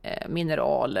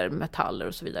mineraler, metaller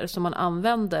och så vidare, som man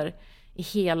använder i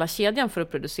hela kedjan för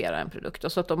att producera en produkt.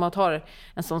 Och så att om man tar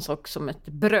en sån sak som ett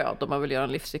bröd, om man vill göra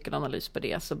en livscykelanalys på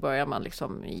det, så börjar man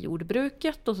liksom i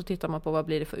jordbruket och så tittar man på vad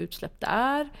blir det för utsläpp det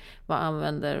är, vad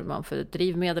använder man för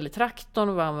drivmedel i traktorn,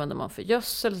 och vad använder man för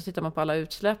gödsel, så tittar man på alla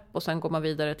utsläpp, och sen går man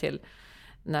vidare till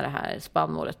när det här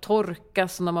spannmålet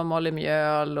torkas, när man maler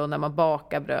mjöl och när man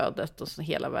bakar brödet, och så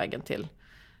hela vägen till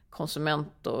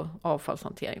konsument och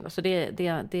avfallshantering. Så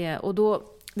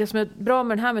det som är bra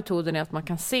med den här metoden är att man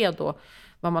kan se då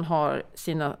vad man har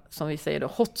sina, som vi säger då,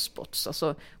 hotspots. Alltså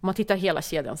om man tittar hela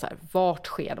kedjan så här, vart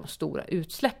sker de stora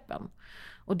utsläppen?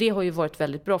 Och det har ju varit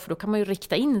väldigt bra, för då kan man ju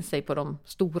rikta in sig på de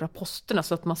stora posterna,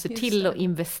 så att man ser till att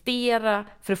investera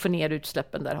för att få ner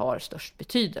utsläppen där det har störst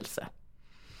betydelse.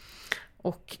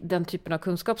 Och den typen av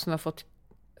kunskap som jag har fått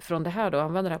från det här då,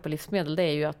 använder det här på livsmedel, det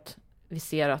är ju att vi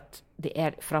ser att det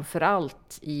är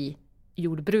framförallt i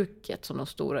jordbruket som de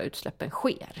stora utsläppen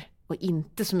sker, och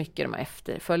inte så mycket de här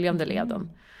efterföljande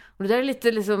leden. Och det där är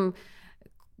lite liksom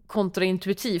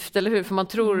kontraintuitivt, eller hur? För man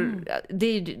tror,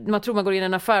 man tror man går in i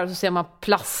en affär och så ser man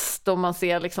plast, och man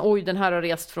ser liksom, oj, den här har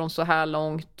rest från så här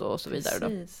långt och så vidare. Då.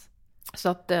 Så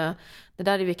att det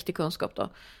där är viktig kunskap då.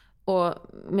 Och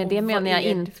med det menar jag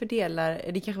inte för delar,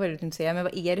 det kanske var det du tänkte säga, men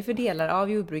vad är det för delar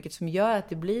av jordbruket som gör att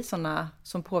det blir sådana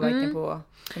som påverkar på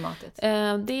klimatet?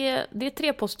 Det är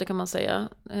 3 poster kan man säga.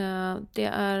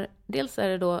 Dels är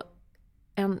det då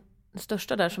en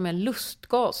största där som är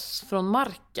lustgas från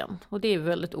marken. Och det är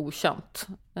väldigt okänt.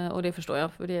 Och det förstår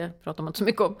jag, för det pratar man inte så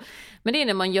mycket om. Men det är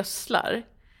när man gödslar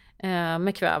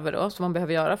med kväve då, som man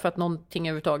behöver göra för att någonting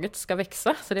överhuvudtaget ska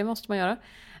växa. Så det måste man göra.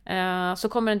 Så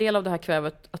kommer en del av det här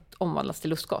kvävet att omvandlas till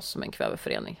lustgas som en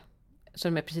kväveförening. Så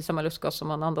det är precis samma lustgas som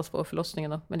man andas på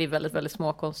förlossningen då. Men det är väldigt, väldigt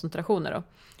små koncentrationer då.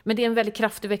 Men det är en väldigt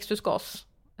kraftig växthusgas.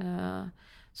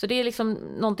 Så det är liksom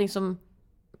någonting som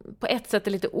på ett sätt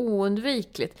är lite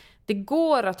oundvikligt. Det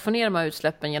går att få ner de här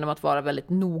utsläppen genom att vara väldigt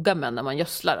noga med när man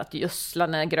gödslar. Att gödsla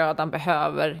när grödan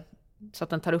behöver, så att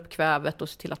den tar upp kvävet och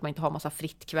se till att man inte har massa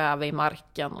fritt kväve i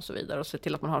marken och så vidare. Och se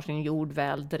till att man har sin jord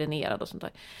väl dränerad och sånt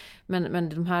där. Men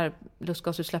de här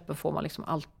lustgasutsläppen får man liksom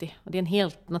alltid. Det är en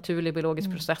helt naturlig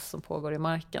biologisk process som pågår i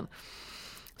marken.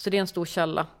 Så det är en stor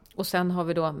källa. Och sen har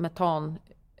vi då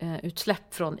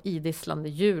metanutsläpp från idisslande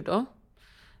djur då.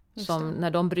 Som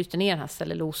när de bryter ner den här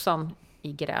cellulosan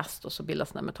i gräs då, så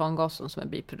bildas den här metangasen som en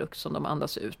biprodukt som de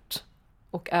andas ut.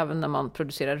 Och även när man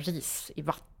producerar ris i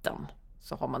vatten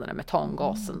så har man den här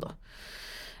metangasen då.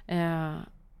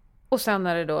 Och sen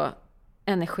är det då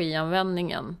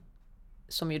energianvändningen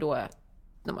som ju då är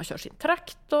när man kör sin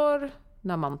traktor,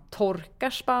 när man torkar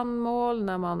spannmål,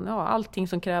 när man, allting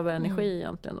som kräver energi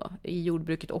egentligen då, i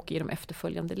jordbruket och i de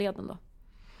efterföljande leden då.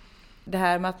 Det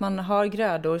här med att man har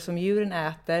grödor som djuren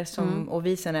äter och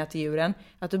vi sen äter djuren,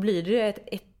 att då blir det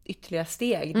ett ytterligare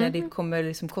steg när det kommer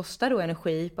liksom kosta då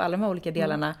energi på alla de här olika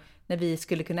delarna när vi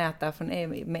skulle kunna äta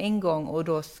med en gång och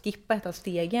då skippa ett av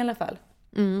stegen i alla fall.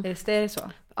 Är det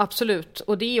så? Absolut,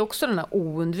 och det är också den här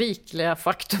oundvikliga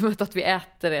faktumet att vi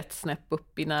äter ett snäpp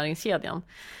upp i näringskedjan.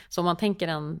 Så om man tänker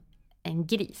en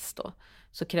gris då,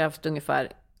 så krävs det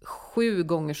ungefär 7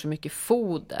 gånger så mycket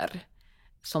foder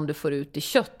som du får ut i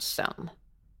kött sen.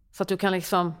 Så att du kan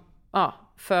liksom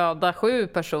föda 7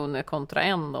 personer kontra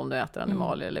en om du äter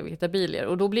animalier eller vegetabilier.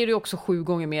 Och då blir det också 7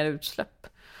 gånger mer utsläpp.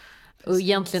 Och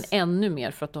egentligen ännu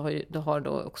mer för att du har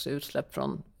då också utsläpp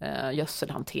från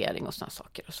gödselhantering och såna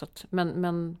saker. Så att,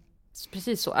 men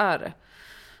precis så är det.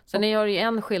 Sen är det ju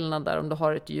en skillnad där om du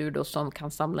har ett djur då som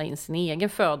kan samla in sin egen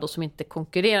föda och som inte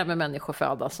konkurrerar med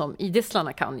människoföda som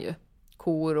idisslarna kan ju.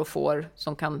 Kor och får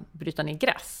som kan bryta ner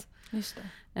gräs. Just det.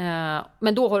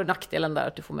 Men då har du nackdelen där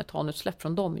att du får metanutsläpp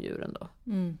från de djuren då.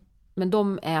 Men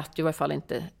de äter ju i alla fall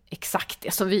inte exakt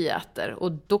det som vi äter.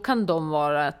 Och då kan de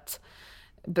vara ett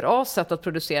bra sätt att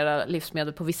producera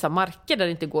livsmedel på vissa marker där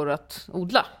det inte går att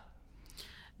odla.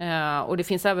 Och det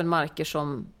finns även marker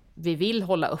som vi vill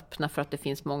hålla öppna för att det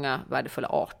finns många värdefulla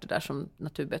arter där som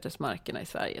naturbetesmarkerna i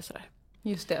Sverige. Sådär.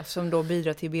 Just det, som då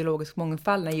bidrar till biologisk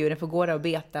mångfald när djuren får gå där och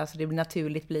beta så det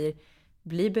naturligt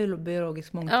blir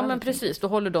biologisk mångfald. Ja, men precis. Då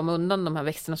håller de undan de här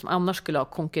växterna som annars skulle ha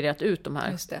konkurrerat ut de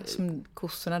här. Just det, som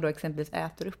kossorna då exempelvis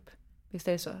äter upp. Visst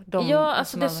är det så?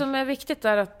 Alltså det som är viktigt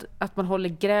är att man håller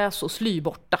gräs och sly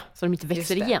borta så de inte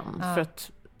växer igen. Ja. För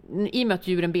att i och med att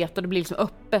djuren betar, det blir liksom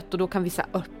öppet och då kan vissa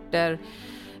örter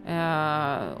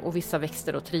och vissa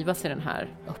växter då trivas i den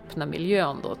här öppna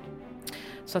miljön då.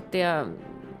 Så att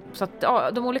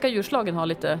de olika djurslagen har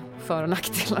lite för- och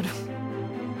nackdelar.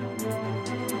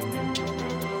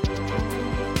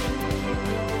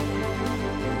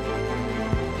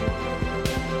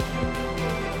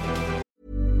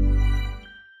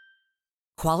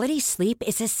 Quality sleep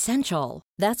is essential.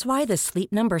 That's why the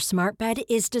Sleep Number Smart Bed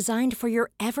is designed for your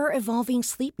ever-evolving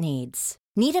sleep needs.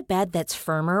 Need a bed that's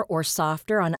firmer or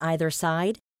softer on either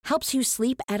side? Helps you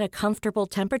sleep at a comfortable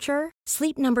temperature?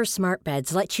 Sleep Number Smart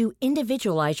Beds let you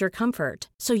individualize your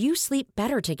comfort, so you sleep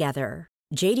better together.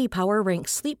 J.D. Power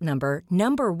ranks Sleep Number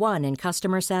 #1 in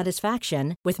customer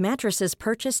satisfaction with mattresses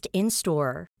purchased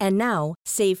in-store. And now,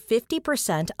 save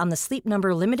 50% on the Sleep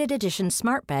Number Limited Edition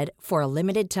Smart Bed for a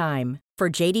limited time.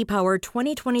 For JD Power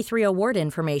 2023 award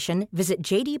information, visit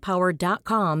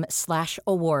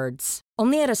jdpower.com/awards.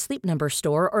 Only at a Sleep Number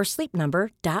store or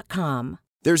sleepnumber.com.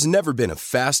 There's never been a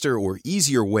faster or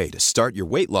easier way to start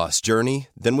your weight loss journey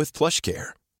than with PlushCare.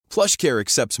 PlushCare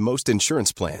accepts most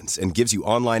insurance plans and gives you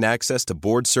online access to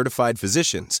board-certified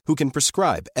physicians who can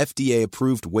prescribe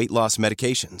FDA-approved weight loss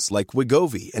medications like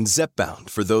Wegovy and Zepbound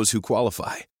for those who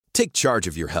qualify. Take charge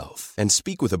of your health and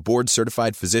speak with a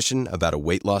board-certified physician about a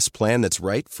weight loss plan that's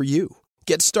right for you.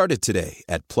 Get started today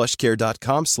at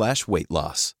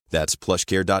plushcare.com/weightloss. That's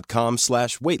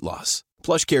plushcare.com/weightloss.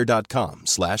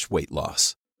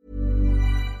 plushcare.com/weightloss.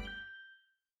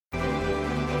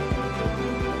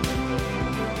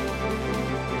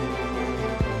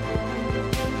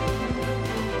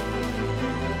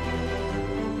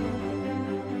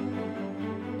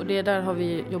 Och det där har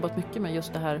vi jobbat mycket med,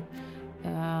 just det här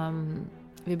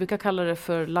vi brukar kalla det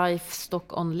för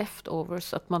livestock on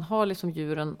leftovers, att man har liksom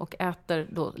djuren och äter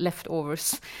då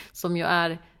leftovers, som ju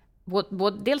är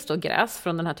dels då gräs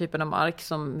från den här typen av mark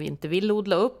som vi inte vill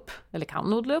odla upp eller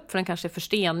kan odla upp, för den kanske är för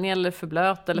stenig eller för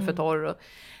blöt eller för torr.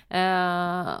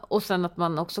 Och sen att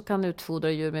man också kan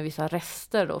utfodra djur med vissa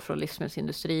rester då från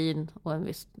livsmedelsindustrin och en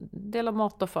viss del av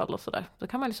matavfall och sådär. Då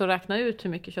kan man liksom räkna ut hur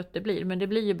mycket kött det blir, men det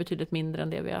blir ju betydligt mindre än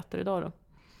det vi äter idag då.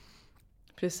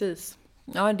 Precis.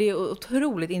 Ja, det är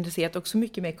otroligt intressant och så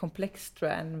mycket mer komplext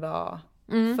tror jag än vad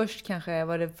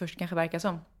det först kanske verkar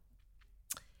som.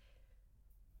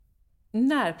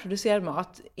 Närproducerad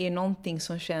mat är någonting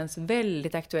som känns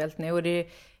väldigt aktuellt nu, och det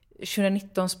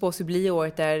 2019 spås ju bli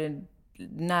året där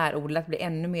närodlat blir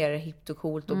ännu mer hippt och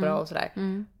coolt och bra och sådär.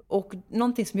 Och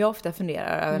någonting som jag ofta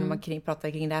funderar över när man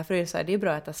pratar kring det här, för det är så här, det är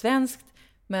bra att äta svenskt,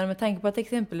 men med tanke på att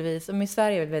exempelvis, om i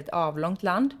Sverige är ett väldigt avlångt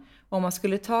land, om man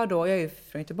skulle ta då, jag är ju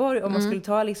från Göteborg, om man skulle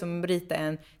ta liksom rita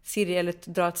en serie eller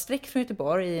dra ett streck från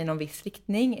Göteborg i någon viss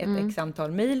riktning, ett x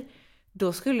antal mil,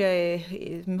 då skulle jag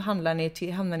hamna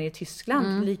ner i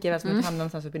Tyskland, lika väl som att hamna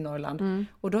någonstans uppe i Norrland.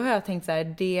 Och då har jag tänkt så här,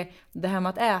 det här med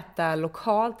att äta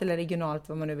lokalt eller regionalt,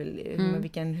 vad man nu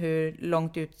vill, hur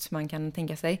långt ut man kan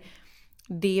tänka sig,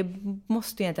 det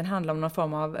måste egentligen handla om någon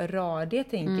form av radie,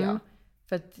 tänker jag.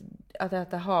 För att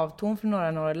äta havtorn från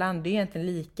norra Norrland, det är egentligen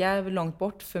lika långt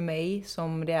bort för mig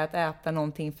som det är att äta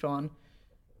någonting från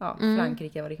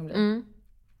Frankrike, vad det kan bli.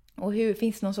 Och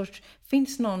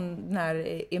finns någon den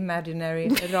här imaginary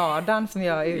radarn som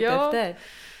jag är ute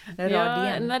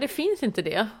efter? Nej, det finns inte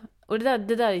det. Och det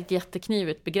där är ett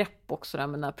jätteknivigt begrepp också, där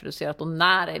med närproducerat och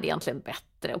när är det egentligen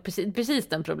bättre. Och precis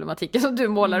den problematiken som du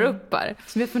målar upp här.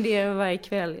 Som jag funderar över varje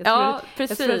kväll.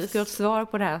 Precis. Jag tror att du ska ha ett svar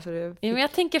på det här. Men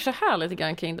jag tänker så här lite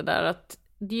grann kring det där, att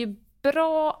det är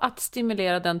bra att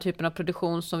stimulera den typen av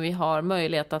produktion som vi har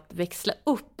möjlighet att växla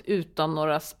upp utan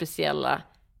några speciella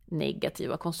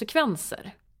negativa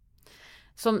konsekvenser.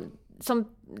 Som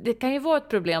det kan ju vara ett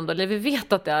problem då, eller vi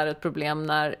vet att det är ett problem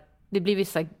när det blir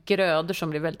vissa grödor som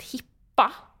blir väldigt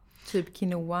hippa. Typ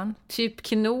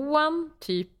quinoan,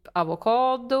 typ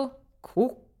avokado,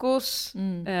 kokos.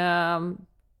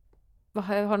 Jag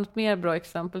har något mer bra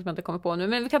exempel som jag inte kommer på nu,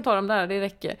 men vi kan ta dem där, det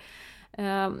räcker.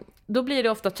 Då blir det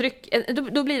ofta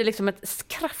då blir det liksom ett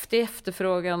kraftig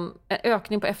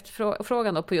ökning på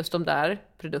efterfrågan då på just de där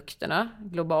produkterna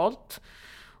globalt.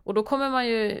 Och då kommer man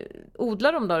ju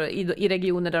odla dem då i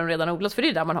regioner där de redan odlas, för det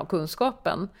är där man har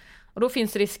kunskapen. Och då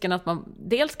finns risken att man,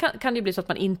 dels kan det bli så att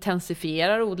man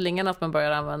intensifierar odlingen, att man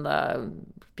börjar använda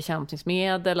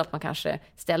bekämpningsmedel, att man kanske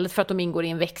istället för att de ingår i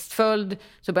en växtföljd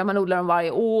så börjar man odla dem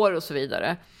varje år och så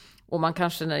vidare. Och man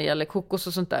kanske, när det gäller kokos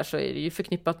och sånt där, så är det ju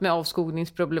förknippat med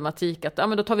avskogningsproblematik, att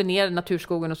men då tar vi ner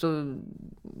naturskogen och så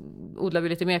odlar vi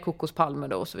lite mer kokospalmer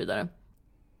då och så vidare.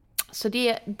 Så det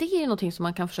är ju någonting som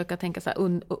man kan försöka tänka så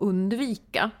här och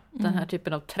undvika, den här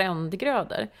typen av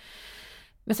trendgrödor.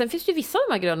 Men sen finns det ju vissa av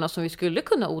de här grödorna som vi skulle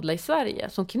kunna odla i Sverige,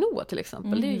 som quinoa till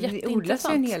exempel. Det är ju jätteintressant. Det odlas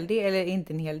en hel del, eller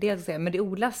inte en hel del, men det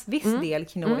odlas viss del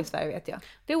quinoa i Sverige, vet jag.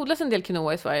 Det odlas en del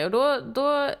quinoa i Sverige,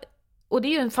 och det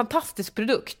är ju en fantastisk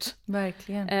produkt.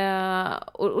 Verkligen.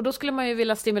 Och då skulle man ju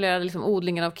vilja stimulera liksom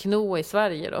odlingen av quinoa i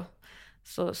Sverige då.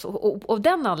 Och av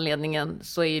den anledningen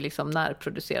så är ju liksom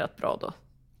närproducerat bra då.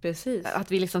 Precis.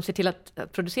 Att vi liksom ser till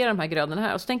att producera de här grödorna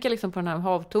här. Och så tänker jag liksom på den här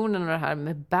havtornen och det här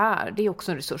med bär. Det är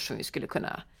också en resurs som vi skulle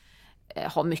kunna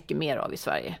ha mycket mer av i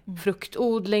Sverige.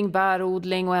 Fruktodling,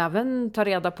 bärodling och även ta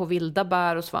reda på vilda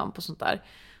bär och svamp och sånt där.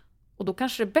 Och då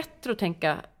kanske det är bättre att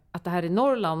tänka att det här i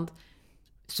Norrland,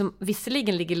 som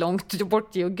visserligen ligger långt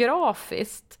bort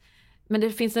geografiskt, men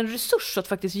det finns en resurs att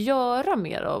faktiskt göra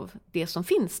mer av det som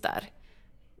finns där.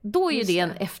 Då är ju det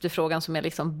en efterfrågan som är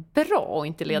liksom bra och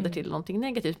inte leder till någonting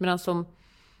negativt. Medan som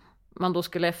man då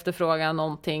skulle efterfråga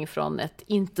någonting från ett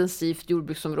intensivt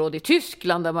jordbruksområde i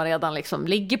Tyskland där man redan liksom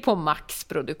ligger på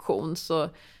maxproduktion, så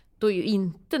då är ju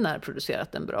inte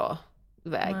närproducerat en bra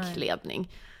vägledning.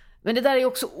 Nej. Men det där är ju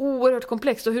också oerhört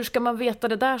komplext, och hur ska man veta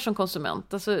det där som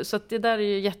konsument? Alltså, så att det där är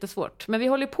ju jättesvårt. Men vi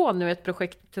håller på nu ett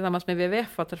projekt tillsammans med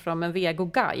WWF att ta fram en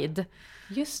vegoguide.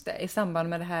 Just det, i samband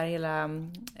med det här hela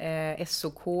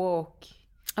SOK och...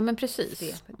 Ja, men precis.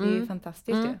 Det är ju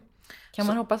fantastiskt ju. Kan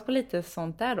man hoppas på lite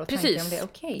sånt där då? Precis. Om det är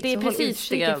okej. Det är så precis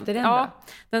det. Efter den, ja,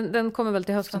 den kommer väl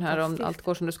till hösten här om allt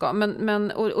går som det ska.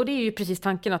 Och det är ju precis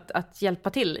tanken att hjälpa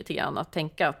till lite grann. Att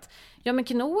tänka att men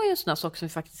quinoa är ju en sån här sak som vi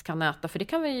faktiskt kan äta. För det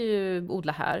kan vi ju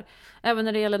odla här. Även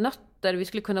när det gäller nötter. Vi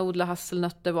skulle kunna odla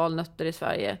hasselnötter, valnötter i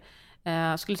Sverige.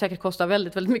 Skulle säkert kosta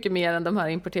väldigt, väldigt mycket mer än de här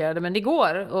importerade. Men det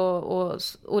går.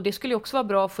 Och det skulle ju också vara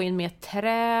bra att få in mer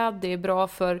träd. Det är bra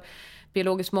för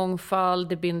biologisk mångfald,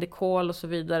 det binder kol och så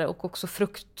vidare. Och också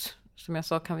som jag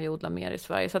sa kan vi odla mer i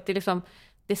Sverige. Så att det är liksom,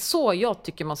 det är så jag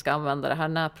tycker man ska använda det här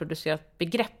närproducerat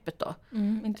begreppet då.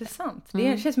 Intressant.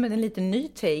 Det känns som en liten ny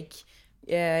take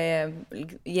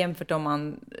jämfört om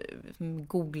man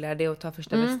googlar det och tar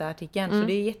första bästa artikeln. Så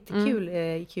det är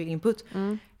jättekul kul input.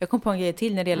 Jag kom på en grej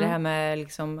till när det gäller det här med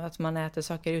liksom, att man äter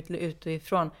saker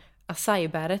utifrån.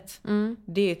 Acai-bäret.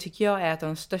 Det tycker jag är ett av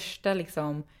de största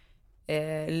liksom,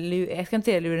 jag ska inte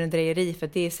säga lurendrejeri, för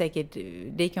det är säkert,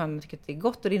 det kan man tycka att det är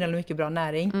gott och det innehåller mycket bra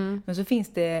näring. Men så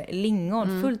finns det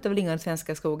lingon, fullt av lingon i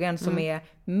svenska skogen som är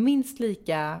minst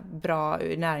lika bra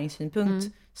ur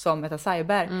näringssynpunkt som ett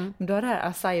acai-bär. Men då har det här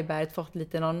acai-bäret fått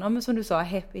lite någon, ja, men som du sa,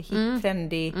 hip,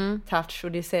 trendy touch,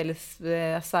 och det säljs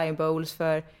acai bowls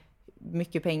för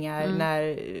mycket pengar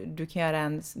när du kan göra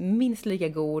en minst lika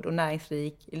god och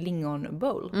näringsrik lingon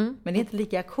bowl. Men det är inte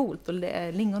lika coolt och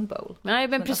lingon bowl. Nej,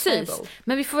 men precis.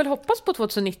 Men vi får väl hoppas på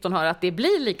 2019 här att det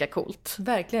blir lika coolt.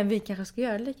 Verkligen, vi kanske ska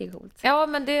göra det lika coolt. Ja,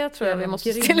 men det tror jag vi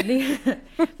måste till.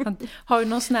 Har du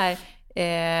någon sån här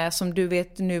som du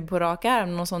vet nu på rak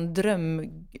arm, någon sån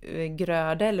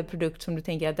drömgröda eller produkt som du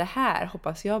tänker att det här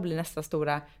hoppas jag blir nästa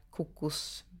stora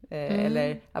kokos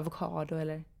eller avokado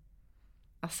eller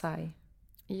acai?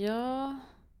 Ja.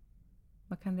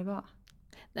 Vad kan det vara?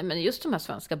 Nej, men just de här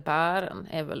svenska bären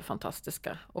är väl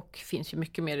fantastiska. Och finns ju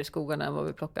mycket mer i skogarna än vad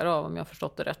vi plockar av, om jag har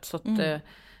förstått det rätt. Så att,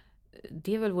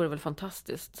 det vore väl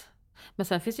fantastiskt. Men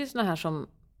sen finns det ju såna här som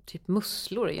typ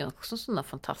musslor är ju också en sån där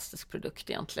fantastisk produkt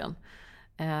egentligen.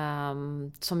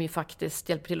 Som ju faktiskt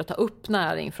hjälper till att ta upp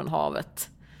näring från havet.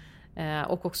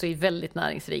 Och också är väldigt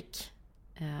näringsrik.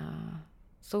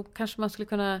 Så kanske man skulle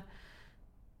kunna...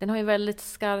 Den har ju väldigt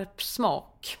skarp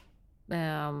smak.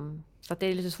 Så att det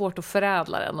är lite svårt att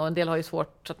förädla den. Och en del har ju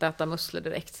svårt att äta musslor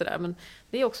direkt. Sådär. Men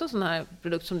det är också en sån här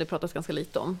produkt som det pratas ganska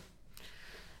lite om.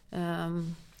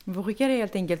 Vi skickar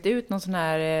helt enkelt ut någon sån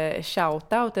här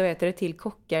shoutout till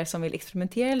kockar som vill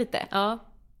experimentera lite. Ja.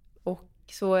 Och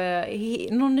så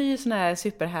någon ny sån här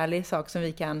superhärlig sak som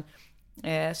vi kan...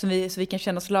 så vi kan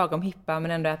känna oss lagom hippa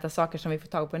men ändå äta saker som vi får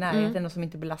tag på i närheten och som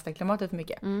inte belastar klimatet för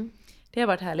mycket. Det har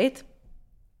varit härligt.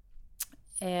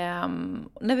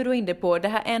 När vi då är inne på det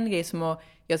här, en grej som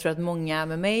jag tror att många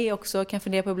med mig också kan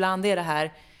fundera på ibland, är det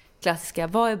här klassiska,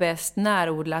 vad är bäst,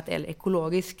 närodlat eller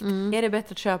ekologiskt? Är det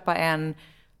bättre att köpa en,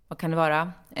 vad kan det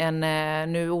vara,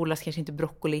 nu odlas kanske inte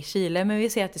broccoli i Chile, men vi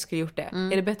ser att det skulle gjort det.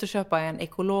 Är det bättre att köpa en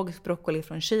ekologisk broccoli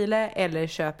från Chile eller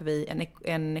köper vi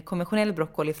en konventionell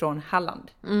broccoli från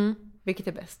Halland? Vilket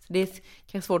är bäst? Det är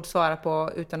kanske svårt att svara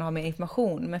på utan att ha mer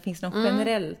information, men finns det något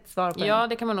generellt svar på det? Ja,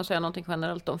 det kan man nog säga någonting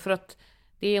generellt om, för att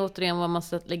det är återigen vad man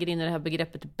lägger in i det här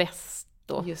begreppet bäst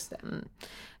då. Just det.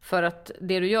 För att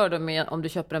det du gör då med, om du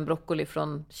köper en broccoli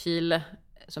från Chile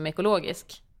som är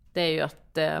ekologisk, det är ju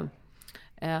att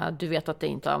du vet att det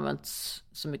inte används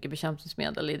så mycket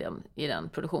bekämpningsmedel i den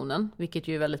produktionen, vilket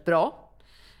ju är väldigt bra.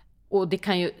 Och det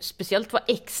kan ju speciellt vara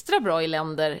extra bra i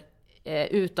länder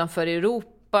utanför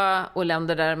Europa och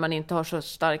länder där man inte har så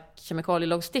stark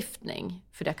kemikalielagstiftning.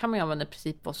 För där kan man ju använda i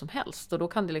princip vad som helst, och då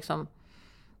kan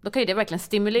ju det verkligen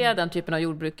stimulera den typen av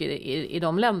jordbruk i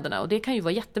de länderna, och det kan ju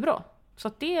vara jättebra. Så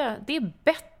att det är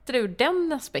bättre ur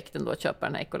den aspekten då att köpa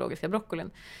den här ekologiska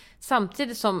broccolin.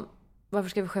 Samtidigt som, varför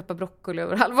ska vi skeppa broccoli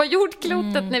över halva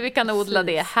jordklotet när vi kan odla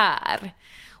det här?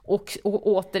 Och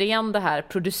återigen det här,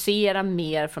 producera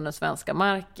mer från den svenska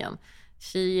marken.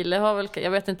 Chile har väl,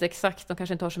 jag vet inte exakt, de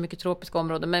kanske inte har så mycket tropiska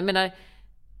områden, men jag menar,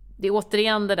 det är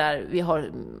återigen det där, vi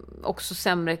har också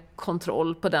sämre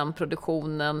kontroll på den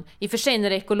produktionen. I och för sig när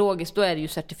det är ekologiskt, då är det ju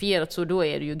certifierat, så då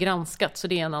är det ju granskat, så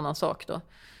det är en annan sak då.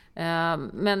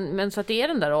 Men så att det är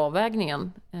den där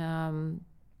avvägningen.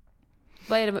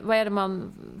 Vad är det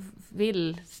man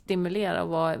vill stimulera?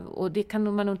 Och det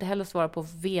kan man nog inte heller svara på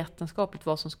vetenskapligt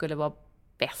vad som skulle vara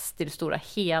bäst i det stora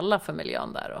hela för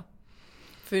miljön där då.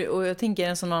 Och jag tänker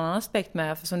en sån annan aspekt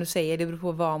med, för som du säger, det beror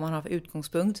på vad man har för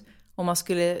utgångspunkt. Om man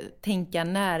skulle tänka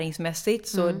näringsmässigt,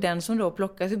 så den som då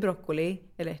plockas i broccoli,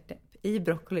 eller i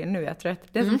broccoli, nu är jag trött,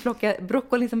 den som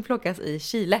broccoli som plockas i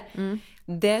Chile,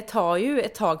 det tar ju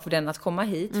ett tag för den att komma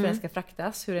hit, för den ska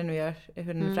fraktas, hur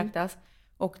den fraktas.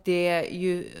 Och det är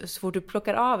ju, så fort du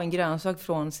plockar av en grönsak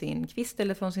från sin kvist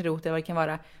eller från sin rot eller vad det kan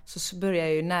vara, så börjar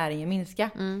ju näringen minska.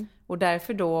 Och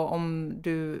därför då, om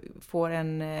du får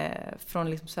en från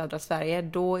liksom södra Sverige,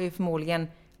 då är förmodligen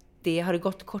har det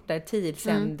gått kortare tid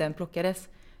sedan den plockades.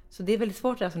 Så det är väldigt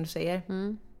svårt där som du säger.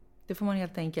 Det får man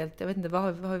helt enkelt, jag vet inte,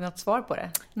 har vi något svar på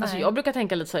det? Alltså jag brukar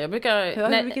tänka lite så här, Hur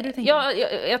brukar du tänka?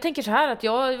 Jag tänker så här att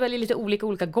jag väljer lite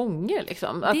olika gånger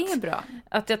liksom. Det är bra.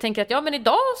 Att jag tänker att men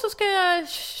idag så ska jag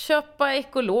köpa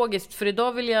ekologiskt, för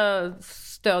idag vill jag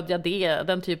stödja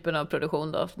den typen av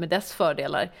produktion då, med dess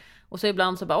fördelar. Och så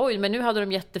ibland så bara, oj, men nu hade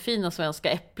de jättefina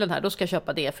svenska äpplen här, då ska jag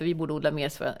köpa det för vi borde odla mer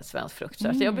svensk frukt.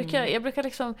 Så jag brukar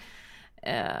liksom,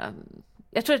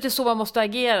 jag tror att det är så man måste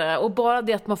agera, och bara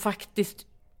det att man faktiskt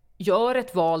gör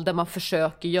ett val där man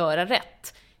försöker göra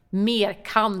rätt. Mer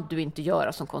kan du inte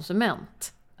göra som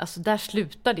konsument. Alltså där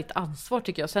slutar ditt ansvar,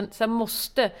 tycker jag. Sen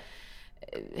måste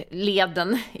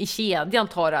leden i kedjan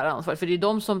ta det här ansvaret, för det är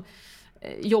de som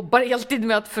jobbar heltid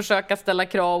med att försöka ställa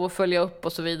krav och följa upp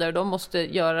och så vidare. De måste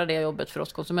göra det jobbet för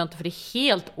oss konsumenter, för det är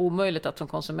helt omöjligt att som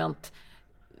konsument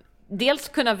dels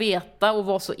kunna veta och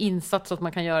vara så insatt så att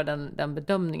man kan göra den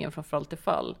bedömningen från fall till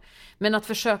fall. Men att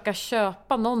försöka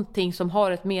köpa någonting som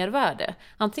har ett mervärde.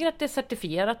 Antingen att det är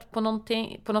certifierat på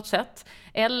något sätt,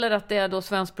 eller att det är då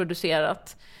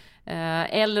svenskproducerat.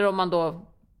 Eller om man då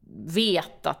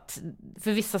vet att,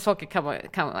 för vissa saker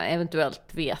kan man eventuellt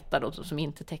veta då, som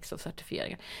inte täcks av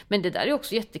certifieringar. Men det där är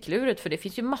också jätteklurigt, för det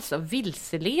finns ju massa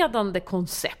vilseledande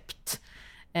koncept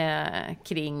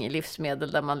kring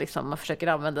livsmedel där man försöker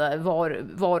använda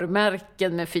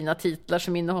varumärken med fina titlar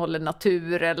som innehåller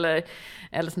natur eller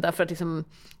sånt där, för att liksom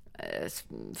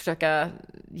försöka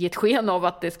ge ett sken av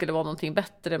att det skulle vara någonting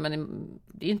bättre, men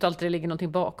det är ju inte alltid det ligger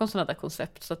någonting bakom sådana där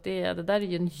koncept, så att det där är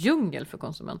ju en djungel för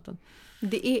konsumenten.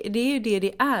 Det är ju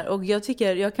det är, och jag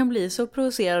tycker jag kan bli så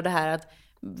provocerad av det här att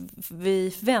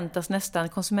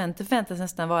konsumenter förväntas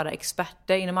nästan vara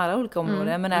experter inom alla olika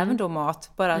områden, men även då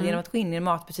mat, bara genom att gå in i en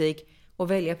matbutik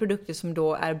och välja produkter som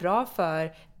då är bra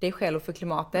för dig själv och för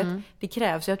klimatet. Det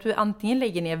krävs ju att du antingen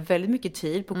lägger ner väldigt mycket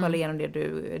tid på att kolla igenom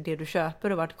det du köper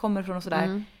och vart det kommer ifrån och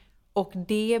sådär. Och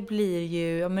det blir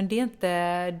ju, men det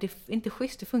är inte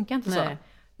schysst, det funkar inte så.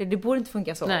 Det borde inte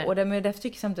funka så. Nej. Och därför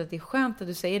tycker jag samtidigt att det är skönt att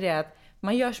du säger det, att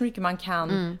man gör så mycket man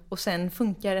kan och sen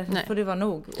funkar det, så får det vara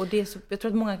nog. Och det är så, jag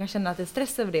tror att många kan känna att det är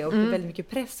stress över det och det är väldigt mycket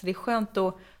press. Det är skönt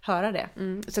att höra det.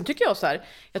 Sen tycker jag så här,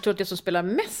 jag tror att det som spelar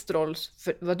mest roll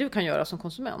för vad du kan göra som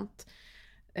konsument,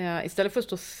 istället för att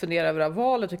stå och fundera över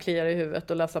valet och klia i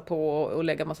huvudet och läsa på och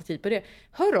lägga massa tid på det,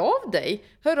 hör av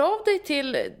dig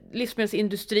till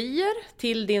livsmedelsindustrier,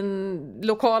 till din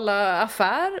lokala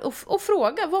affär och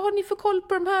fråga, vad har ni för koll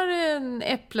på de här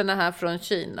äpplena här från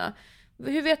Kina?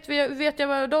 Hur vet jag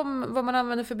vad man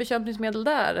använder för bekämpningsmedel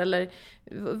där? Eller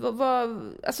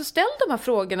alltså ställ de här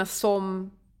frågorna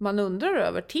som man undrar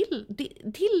över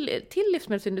till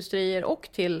livsmedelsindustrier och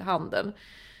till handeln.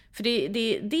 För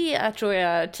det är, tror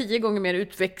jag, 10 gånger mer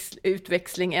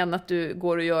utväxling än att du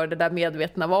går och gör det där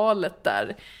medvetna valet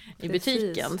där i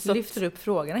butiken. Så lyfter upp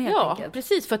frågorna helt enkelt. Ja,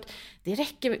 precis. För att det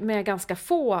räcker med ganska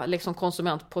få liksom,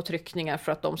 konsumentpåtryckningar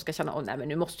för att de ska känna, nej men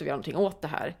nu måste vi göra någonting åt det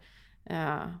här.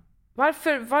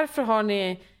 Varför har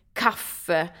ni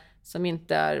kaffe som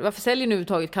inte är... Varför säljer ni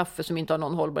överhuvudtaget kaffe som inte har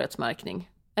någon hållbarhetsmärkning?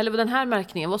 Eller den här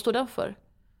märkningen, vad står den för?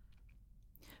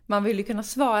 Man vill ju kunna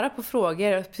svara på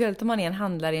frågor, speciellt om man är en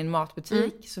handlare i en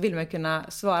matbutik, så vill man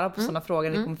kunna svara på sådana frågor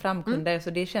när det kommer fram kunder, så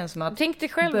det känns som att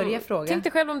börja fråga. Tänk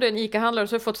dig själv om du är en ICA-handlare och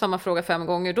så har du fått samma fråga 5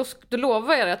 gånger, då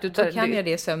lovar jag att du tar... Då kan jag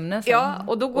det i sömnen sen. Ja,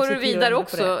 och då går du vidare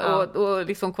också och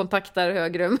liksom kontaktar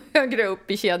högre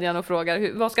upp i kedjan och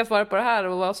frågar, vad ska jag svara på det här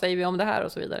och vad säger vi om det här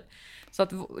och så vidare. Så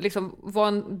att liksom vara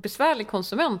en besvärlig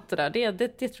konsument där,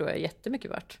 det tror jag är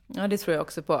jättemycket värt. Ja, det tror jag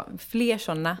också på. Fler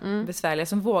sådana besvärliga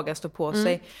som vågar stå på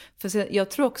sig. För jag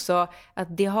tror också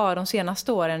att det har de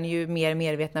senaste åren, ju mer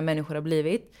medvetna människor har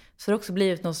blivit, så har det också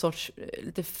blivit någon sorts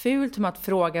lite fult om att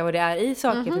fråga vad det är i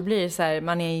saker. För det blir så här,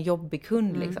 man är en jobbig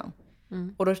kund liksom.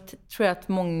 Och då tror jag att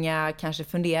många kanske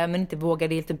funderar men inte vågar,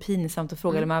 det är lite pinsamt att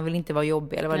fråga, eller man vill inte vara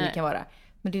jobbig eller vad det kan vara.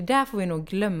 Men det där får vi nog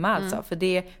glömma alltså. För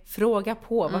det är fråga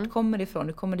på, vart kommer det ifrån?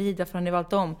 Det kommer det hit därför har ni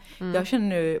valt om. Jag känner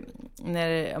nu,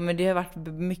 när det har varit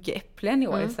mycket äpplen i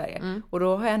år i Sverige. Och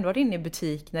då har jag ändå varit inne i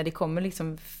butik när det kommer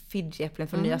liksom Fiji-äpplen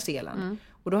från Nya Zeeland.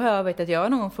 Och då har jag vet att jag har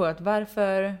någon frågat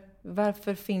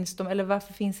varför finns de, eller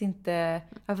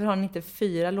varför har ni inte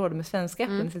 4 lådor med svenska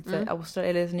äpplen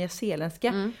eller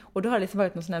nyzeeländska? Och då har det liksom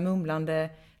varit någon sån här mumlande,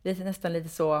 nästan lite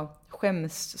så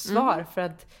skämssvar för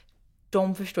att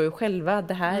de förstår ju själva att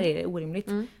det här är orimligt.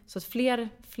 Så att fler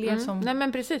som... Nej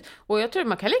men precis. Och jag tror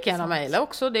man kan lika gärna mejla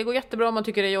också. Det går jättebra om man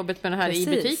tycker det är jobbigt med det här i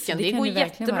butiken. Det går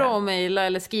jättebra att mejla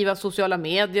eller skriva sociala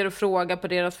medier och fråga på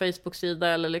deras Facebook-sida.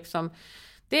 Eller liksom.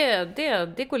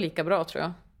 Det går lika bra, tror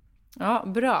jag. Ja,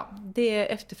 bra.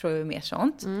 Det efterfrågar vi mer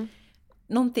sånt.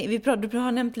 Du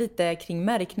har nämnt lite kring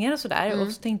märkningar och sådär.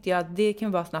 Och så tänkte jag att det kan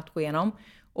vi bara snabbt gå igenom.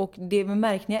 Och det med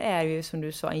märkningar är ju, som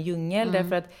du sa, en djungel.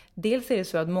 Därför att dels är det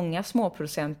så att många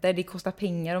småproducenter, det kostar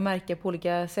pengar att märka på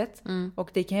olika sätt. Och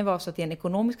det kan ju vara så att det är en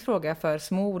ekonomisk fråga för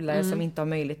små odlare som inte har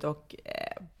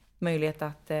möjlighet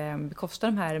att bekosta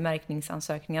de här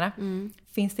märkningsansökningarna.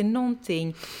 Finns det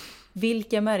någonting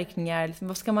vilka märkningar, liksom,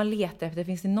 vad ska man leta efter?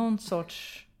 Finns det någon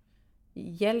sorts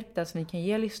hjälp där som vi kan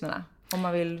ge lyssnarna? Om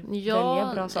man vill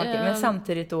välja bra saker. Men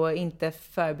samtidigt då inte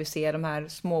förbise de här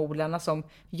småodlarna som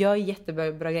gör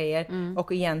jättebra grejer.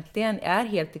 Och egentligen är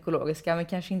helt ekologiska. Men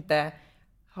kanske inte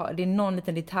har, det är någon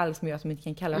liten detalj som gör att de inte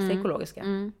kan kalla sig ekologiska.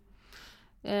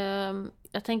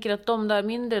 Jag tänker att de där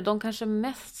mindre, de kanske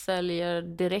mest säljer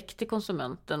direkt till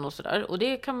konsumenten och sådär. Och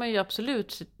det kan man ju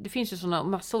absolut, det finns ju sådana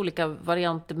massa olika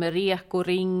varianter med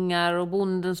rekoringar och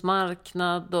bondens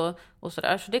marknad och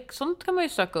sådär. Så sånt kan man ju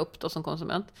söka upp då som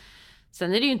konsument.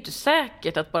 Sen är det ju inte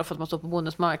säkert att bara för att man står på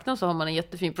bondens marknad så har man en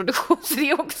jättefin produktion. Så det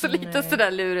är också lite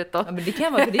sådär lurigt då. Ja, men det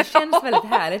kan vara, för det känns väldigt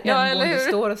härligt när en bonde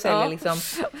står och säljer liksom.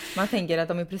 Man tänker att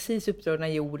de är precis uppdragna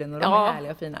i jorden och de är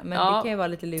härliga och fina. Men det kan ju vara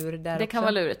lite lurigt där också. Det kan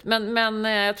vara lurigt. Men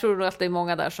jag tror att det är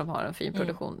många där som har en fin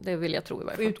produktion. Det vill jag tro i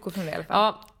varje fall. Utgå från det i alla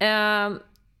fall. Ja,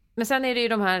 men sen är det ju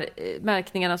de här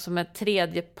märkningarna som är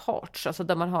tredje parts. Alltså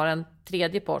där man har en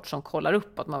tredje part som kollar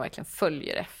upp att man verkligen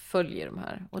följer de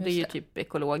här. Och det är ju typ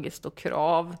ekologiskt och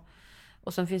krav.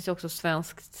 Och sen finns det också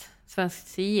svenskt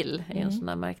sigill i en sån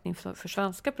här märkning för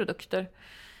svenska produkter.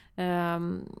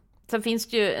 Sen finns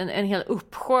det ju en hel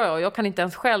uppsjö. Och jag kan inte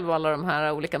ens själv alla de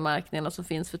här olika märkningarna som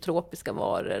finns för tropiska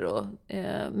varor.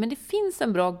 Men det finns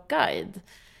en bra guide.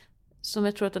 Som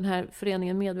jag tror att den här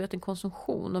föreningen Medveten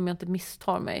konsumtion, om jag inte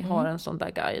misstar mig, har en sån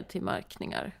där guide till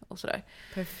märkningar och sådär.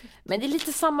 Perfekt. Men det är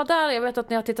lite samma där. Jag vet att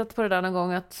när jag har tittat på det där någon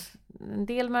gång att en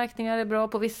del märkningar är bra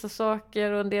på vissa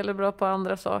saker och en del är bra på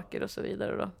andra saker och så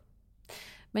vidare då.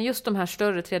 Men just de här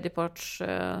större tredjeparts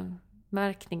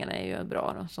märkningarna är ju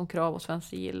bra då, som krav och svensk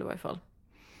sigill i varje fall.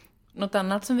 Något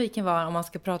annat som vi kan vara, om man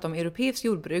ska prata om europeiskt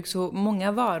jordbruk, så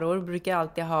många varor brukar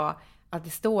alltid ha att det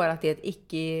står att det är ett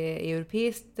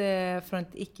icke-europeiskt från ett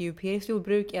icke-europeiskt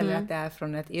jordbruk eller att det är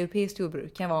från ett europeiskt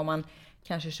jordbruk. Kan vara om man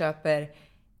kanske köper,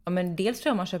 men dels tror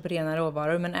jag man köper rena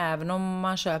råvaror, men även om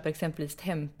man köper exempelvis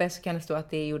tempe så kan det stå att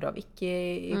det är gjort av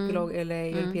eller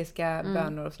europeiska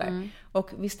bönor och sådär. Och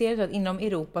visst är det så att inom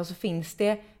Europa så finns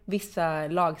det vissa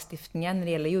lagstiftningar när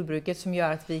det gäller jordbruket som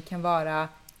gör att vi kan vara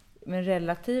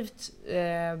relativt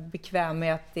bekväm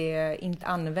med att det inte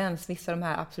används vissa av de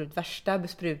här absolut värsta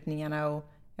besprutningarna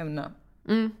och ämnena.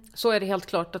 Så är det helt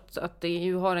klart att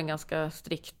EU har en ganska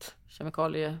strikt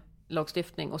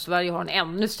kemikalielagstiftning och Sverige har en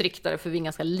ännu striktare för vi är en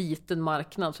ganska liten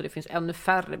marknad så det finns ännu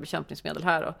färre bekämpningsmedel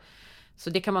här då. Så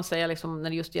det kan man säga liksom, när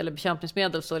det just gäller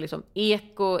bekämpningsmedel så är liksom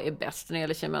eko är bäst när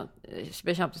det gäller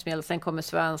bekämpningsmedel, sen kommer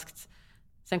svenskt,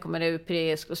 sen kommer det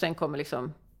europeiskt och sen kommer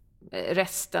liksom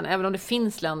resten, även om det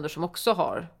finns länder som också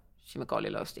har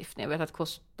kemikalielagstiftning. Jag vet att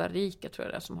Costa Rica tror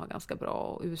jag det är som har ganska bra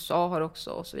och USA har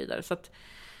också och så vidare. Så att,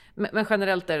 men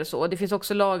generellt är det så. Det finns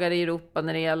också lagar i Europa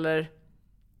när det gäller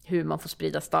hur man får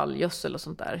sprida stallgödsel och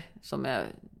sånt där som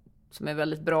är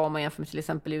väldigt bra om man jämför med till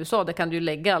exempel i USA. Där kan du ju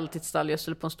lägga allt ditt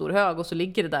stallgödsel på en stor hög och så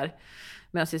ligger det där.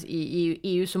 Medan i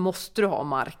EU så måste du ha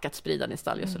mark att sprida din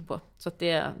stallgödsel på. Så att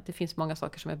det finns många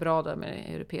saker som är bra där med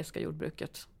det europeiska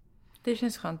jordbruket. Det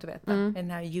känns skönt att veta, den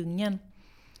här djungeln.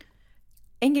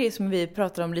 En grej som vi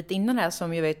pratade om lite innan här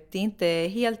som jag vet, det är inte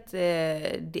helt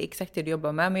det är exakt det du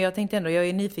jobbar med. Men jag tänkte ändå, jag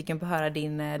är nyfiken på att höra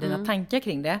dina tankar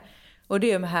kring det. Och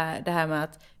det är det här med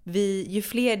att ju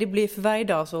fler det blir för varje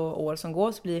dag så år som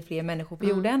går så blir det fler människor på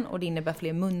jorden. Och det innebär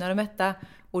fler munnar att mätta.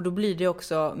 Och då blir det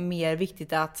också mer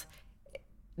viktigt att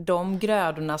de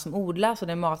grödorna som odlas och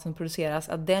den mat som produceras,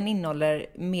 att den innehåller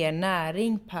mer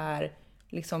näring per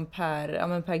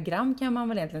gram kan man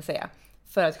väl egentligen säga.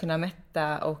 För att kunna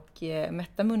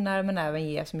mätta munnar men även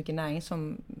ge så mycket näring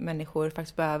som människor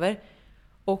faktiskt behöver.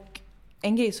 Och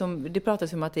en grej som det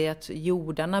pratas om att det är att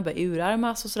jordarna börjar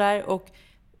urarmas och sådär. Och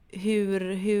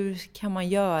hur kan man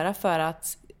göra för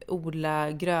att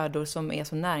odla grödor som är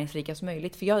så näringsrika som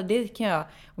möjligt? För det kan jag,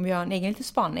 om jag har en egen liten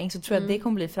spaning så tror jag att det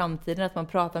kommer bli framtiden att man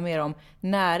pratar mer om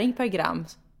näring per gram.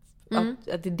 Att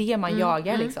det är det man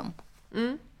jagar liksom.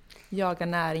 Jaga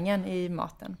näringen i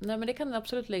maten. Nej, men det kan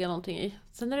absolut ligga någonting i.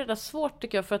 Sen är det där svårt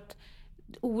tycker jag för att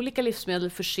olika livsmedel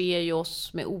förser ju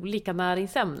oss med olika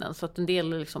näringsämnen. Så att en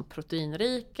del är liksom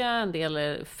proteinrika, en del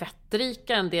är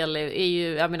fettrika, en del är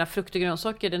ju, jag menar frukt och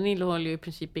grönsaker, den innehåller ju i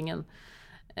princip ingen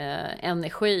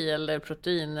energi eller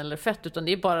protein eller fett, utan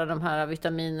det är bara de här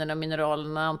vitaminerna,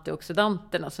 mineralerna,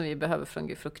 antioxidanterna som vi behöver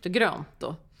från frukt och grönt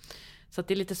då. Så att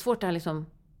det är lite svårt det här liksom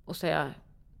att säga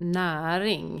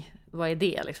näring. Vad är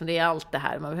det? Liksom, det är allt det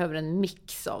här. Man behöver en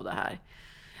mix av det här.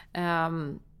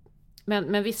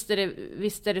 Men visst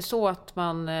är det så att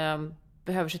man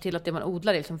behöver se till att det man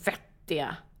odlar är liksom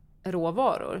vettiga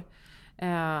råvaror.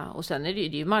 Och sen är det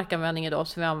ju markanvändning idag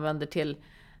som vi använder till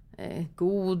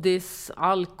godis,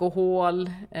 alkohol,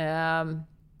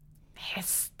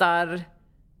 hästar,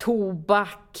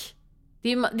 tobak.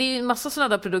 Det är ju en massa sådana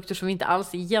där produkter som vi inte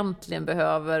alls egentligen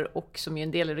behöver och som är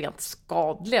en del är rent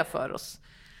skadliga för oss.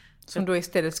 Som då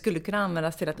istället skulle kunna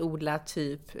användas till att odla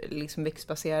typ liksom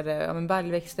växtbaserade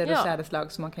baljväxter och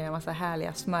sädeslag, så man kan göra massa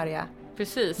härliga smarriga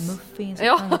muffins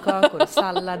och pannkakor och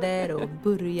sallader och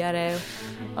burgare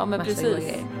och men massa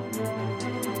grejer.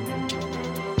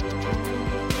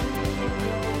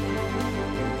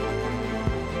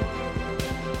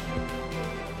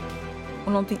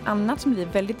 Och någonting annat som blir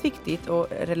väldigt viktigt och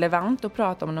relevant att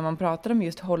prata om när man pratar om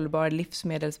just hållbar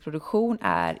livsmedelsproduktion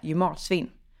är ju matsvinn.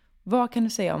 Vad kan du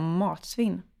säga om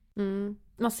matsvinn?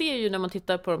 Man ser ju när man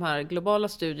tittar på de här globala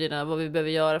studierna vad vi behöver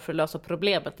göra för att lösa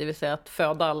problemet, det vill säga att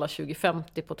föda alla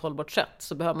 2050 på ett hållbart sätt,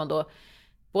 så behöver man då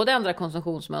både ändra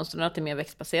konsumtionsmönstren till mer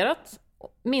växtbaserat,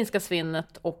 minska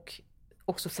svinnet och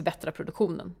också förbättra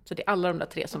produktionen. Så det är alla de där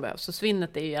 3 som behövs. Så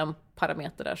svinnet är ju en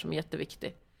parameter där som är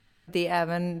jätteviktig. Det är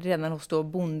även redan hos då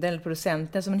bonden eller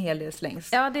producenten som en hel del slängs.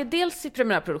 Ja, det är dels i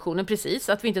primärproduktionen, precis.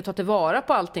 Att vi inte tar tillvara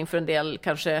på allting, för en del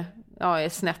kanske är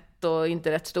snett och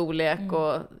inte rätt storlek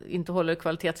och inte håller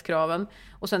kvalitetskraven.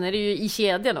 Och sen är det ju i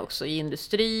kedjan också, i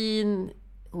industrin,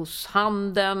 hos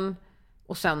handeln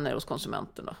och sen är det hos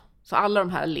konsumenten då. Så alla de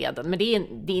här leden. Men det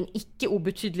är en icke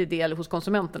obetydlig del hos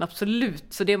konsumenten,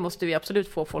 absolut. Så det måste vi absolut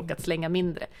få folk att slänga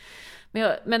mindre.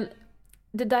 Men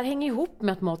det där hänger ihop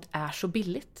med att mat är så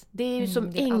billigt. Det är ju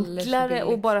som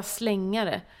enklare att bara slänga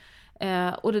det.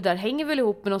 Och det där hänger väl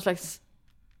ihop med någon slags...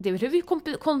 Det är väl hur vi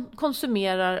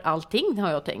konsumerar allting,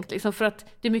 har jag tänkt. Liksom, för att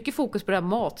det är mycket fokus på det här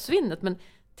matsvinnet. Men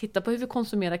titta på hur vi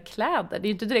konsumerar kläder. Det är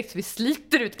ju inte direkt så vi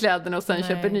sliter ut kläderna och sen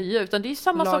köper nya. Utan det är ju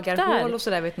samma sak där. Lagar hål och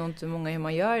sådär vet nog inte många hur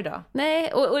man gör idag.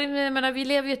 Nej, och jag menar, vi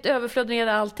lever ju ett överflöd med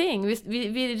allting.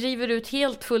 Vi river ut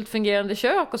helt fullt fungerande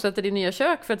kök och sätter i nya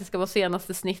kök för att det ska vara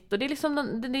senaste snitt. Och det är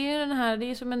liksom det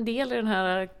är som en del i den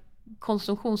här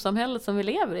konsumtionssamhället som vi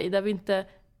lever i. Där vi inte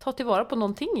tar tillvara på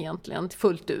någonting egentligen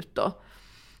fullt ut då.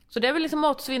 Så det är väl liksom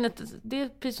matsvinnet, det är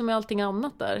precis som med allting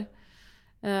annat där.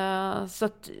 Så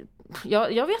att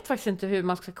jag vet faktiskt inte hur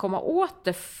man ska komma åt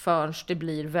det förrän det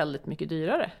blir väldigt mycket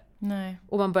dyrare. Nej.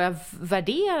 Och man börjar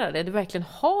värdera det. Det verkligen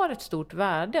har ett stort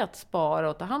värde att spara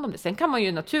och ta hand om det. Sen kan man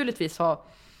ju naturligtvis ha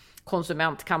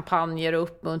konsumentkampanjer och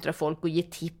uppmuntra folk och ge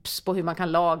tips på hur man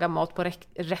kan laga mat på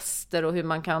rester och hur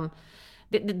man kan...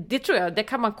 Det tror jag, det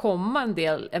kan man komma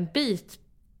en bit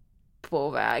på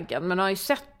vägen. Men man har ju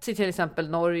sett i till exempel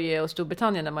Norge och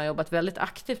Storbritannien där man har jobbat väldigt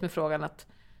aktivt med frågan att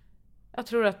jag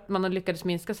tror att man har lyckats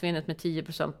minska svinnet med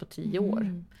 10% på 10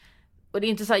 år. Och det är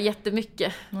inte så här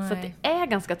jättemycket. Nej. Så att det är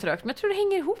ganska trögt. Men jag tror det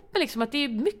hänger ihop med liksom att det är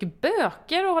mycket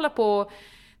böcker att hålla på och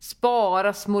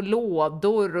spara små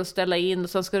lådor och ställa in. Och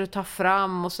sen ska du ta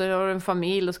fram och så har du en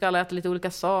familj och ska alla äta lite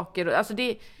olika saker. Alltså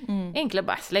det är enklare,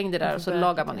 bara släng det där och så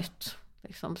lagar man nytt.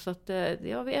 Liksom. Så att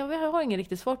jag har ingen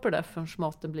riktigt svar på det där förrän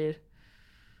maten blir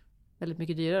väldigt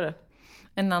mycket dyrare.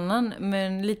 En annan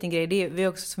men liten grej, det är vi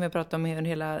också som jag pratat om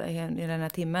hela den här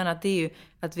timmen, att det är ju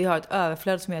att vi har ett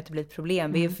överflöd som gör att det blir ett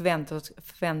problem. Vi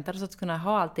förväntar oss att kunna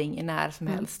ha allting när som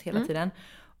helst hela tiden.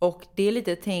 Och det är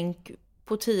lite tänk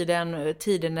på tiden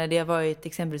när det har varit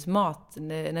exempelvis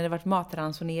när det har varit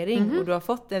matransonering och du har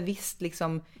fått en viss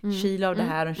liksom kilo av det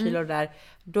här och en kilo av det där.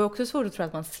 Då är det också svårt att tro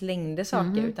att man slängde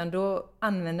saker, utan då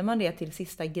använder man det till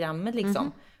sista grammet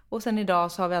liksom. Och sen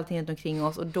idag så har vi allting runt omkring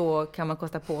oss och då kan man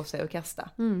kosta på sig och kasta.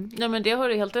 Ja, men det har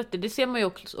du helt rätt i. Det ser man ju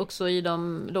också i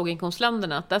de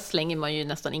låginkomstländerna. Att där slänger man ju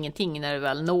nästan ingenting när det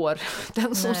väl når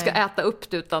den som ska äta upp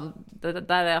det. Utan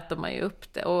där äter man ju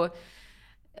upp det.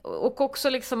 Och också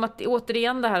liksom att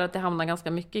återigen det här att det hamnar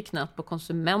ganska mycket i knät på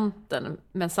konsumenten.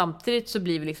 Men samtidigt så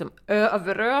blir vi liksom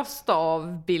överösta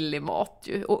av billig mat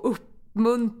ju. Och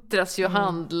uppmuntras ju att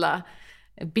handla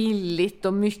billigt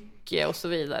och mycket och så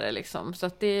vidare liksom. Så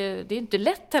att det är inte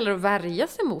lätt heller att värja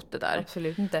sig mot det där.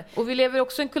 Absolut inte. Och vi lever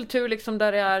också i en kultur liksom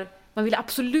där det är, man vill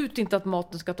absolut inte att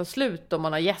maten ska ta slut om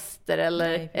man har gäster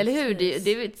eller hur?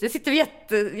 Det sitter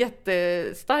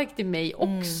jättestarkt i mig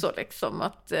också liksom,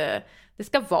 att det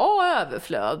ska vara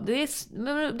överflöd.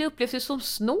 Det upplevs ju som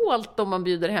snålt om man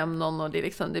bjuder hem någon och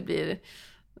det blir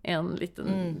en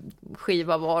liten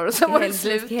skiva var och så var det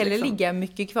slut. Det ska hellre liksom ligga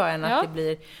mycket kvar än att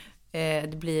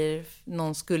det blir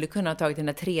någon skulle kunna ha tagit den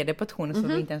där 3:e portionen som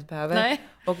vi inte ens behöver. Nej.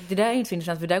 Och det där är inte så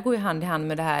intressant, för där går ju hand i hand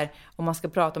med det här om man ska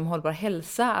prata om hållbar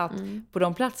hälsa, att på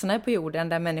de platserna på jorden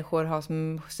där människor har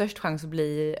som störst chans att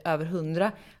bli över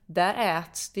 100, där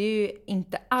äts det ju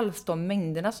inte alls de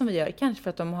mängderna som vi gör, kanske för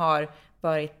att de har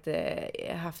varit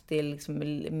haft det liksom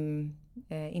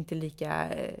inte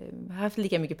haft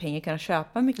lika mycket pengar, kunna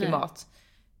köpa mycket mat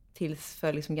tills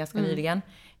för liksom ganska nyligen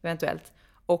eventuellt.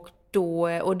 Och det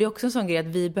är också en sån grej att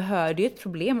vi behöver ju ett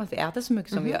problem att vi äter så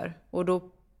mycket som vi gör. Och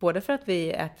då Både för att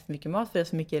vi äter för mycket mat, för det är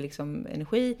så mycket liksom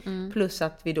energi, plus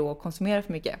att vi då konsumerar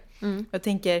för mycket. Jag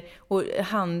tänker, och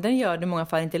handeln gör det i många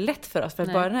fall inte lätt för oss. För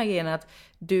att bara den här grejen att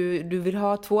du vill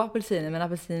ha 2 apelsiner, men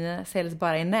apelsiner säljs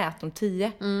bara i nät om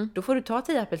 10. Då får du ta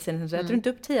 10 apelsiner, så äter du inte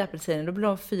upp 10 apelsiner, då blir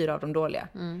de 4 av dem dåliga.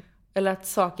 Eller att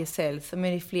saker säljs men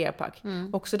i fler pack.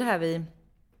 Också det här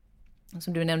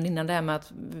som du nämnde innan, det här med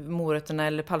att morötterna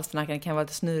eller palsternacken kan vara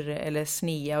lite snurre eller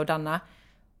snea och danna.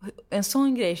 En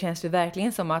sån grej känns det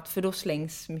verkligen som att, för då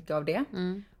slängs mycket av det.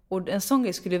 Och en sån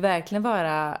grej skulle verkligen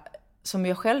vara, som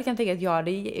jag själv kan tänka att jag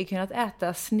hade kunnat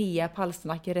äta snea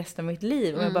palsternackor resten av mitt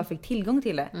liv om jag bara fick tillgång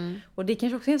till det. Och det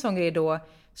kanske också är en sån grej då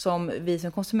som vi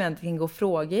som konsumenter kan gå och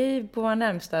fråga på vår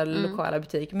närmsta lokala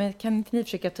butik. Men kan inte ni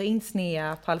försöka ta in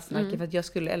snea palsternackor för att jag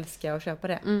skulle älska att köpa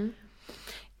det?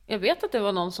 Jag vet att det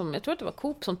var någon som, jag tror att det var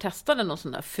Coop som testade någon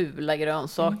sån där fula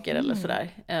grönsaker eller sådär.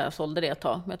 Sålde det ett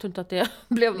tag. Men jag tror inte att det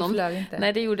blev någon. Inte.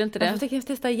 Nej, det gjorde inte det. Jag får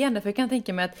testa igen det, för jag kan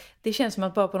tänka mig att det känns som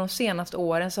att bara på de senaste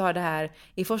åren så har det här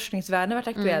i forskningsvärlden varit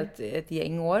aktuellt ett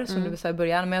gäng år, som du sa i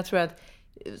början. Men jag tror att,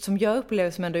 som jag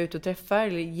upplever som ändå ute och träffar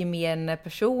gemene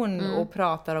person och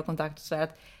pratar och kontakt och sådär,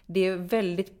 att det är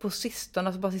väldigt på sistone,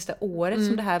 alltså bara sista året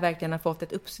som det här verkligen har fått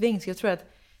ett uppsving. Så jag tror att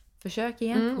försök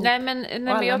igen. Nej, men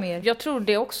jag tror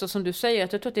det också, som du säger,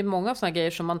 att jag tror att det är många sådana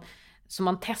grejer som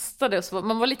man testade. Så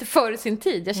man var lite före sin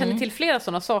tid. Jag känner till flera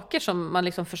sådana saker som man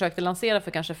liksom försökte lansera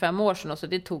för kanske 5 år sedan, och så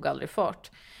det tog aldrig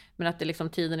fart. Men att det liksom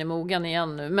tiden är mogen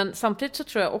igen nu. Men samtidigt så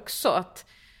tror jag också att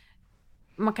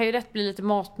man kan ju rätt bli lite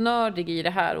matnördig i det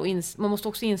här. Och man måste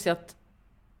också inse att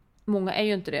många är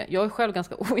ju inte det. Jag är själv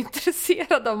ganska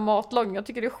ointresserad av matlagning. Jag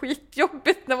tycker det är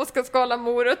skitjobbigt när man ska skala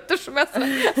morötter som är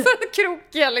så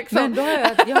krokiga liksom. Men då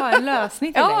jag har en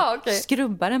lösning till dig. Okay.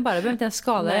 Skrubba den bara. Du behöver inte ens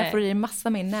skala den, för det är massa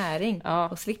mer näring.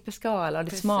 Och slipper skala, och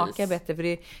det smakar bättre, för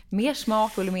det är mer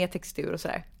smak och mer textur och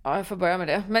sådär. Ja, jag får börja med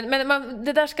det. Men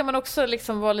det där ska man också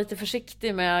liksom vara lite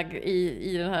försiktig med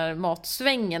i den här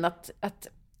matsvängen. Att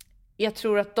jag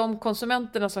tror att de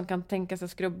konsumenterna som kan tänka sig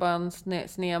skrubba en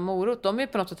sned morot, de är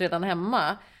på något sätt redan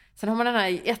hemma. Sen har man den här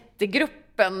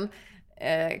jättegruppen,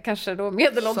 kanske då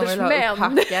medelålders män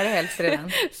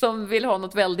som vill ha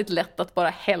något väldigt lätt att bara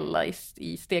hälla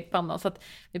i stekpannan. Så att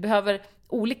vi behöver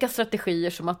olika strategier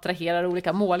som attraherar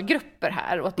olika målgrupper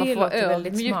här, och att man får vara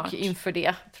ödmjuk inför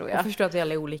det, tror jag. Jag förstår att vi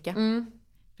alla är olika.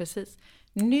 Precis.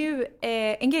 Nu,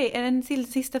 en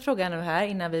sista fråga nu här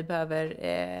innan vi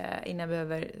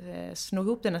behöver sno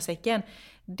ihop den här säcken.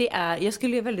 Det är, jag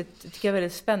skulle tycka det är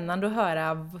väldigt spännande att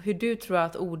höra hur du tror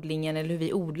att odlingen, eller hur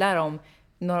vi odlar om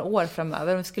några år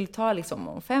framöver. Om vi skulle ta liksom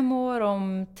om 5 år,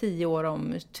 om 10 år,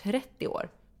 om 30 år.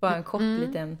 Bara en kort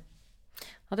liten...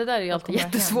 Ja, det där är ju alltid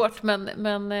jättesvårt,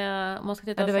 men man ska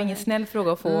titta. Det var ingen snäll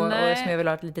fråga att få, och som jag vill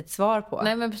ha ett litet svar på.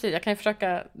 Nej, men precis. Jag kan ju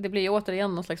försöka, det blir ju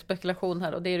återigen någon slags spekulation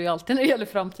här, och det är det ju alltid när det gäller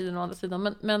framtiden å andra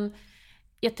sidan. Men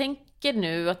jag tänker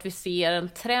nu att vi ser en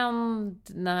trend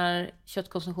när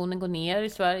köttkonsumtionen går ner i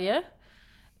Sverige.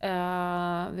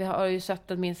 Vi har ju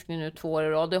sett en minskning nu 2 år i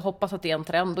rad. Jag hoppas att det är en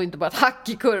trend och inte bara ett hack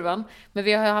i kurvan. Men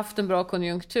vi har haft en bra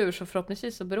konjunktur, så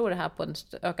förhoppningsvis så beror det här på en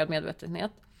ökad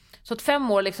medvetenhet. Så att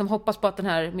 5 år liksom hoppas på att den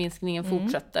här minskningen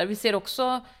fortsätter. Vi ser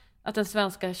också att den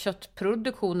svenska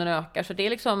köttproduktionen ökar. Så det är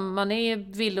liksom, man är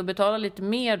villig att betala lite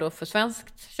mer då för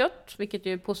svenskt kött, vilket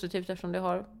är positivt eftersom det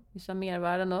har vissa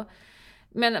mervärden då.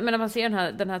 Men när man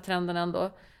ser den här trenden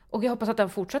ändå. Och jag hoppas att den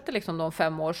fortsätter liksom de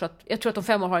 5 år. Så att, jag tror att de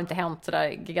 5 år har inte hänt så där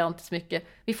gigantiskt mycket.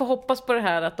 Vi får hoppas på det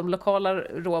här att de lokala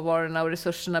råvarorna och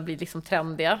resurserna blir liksom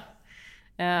trendiga.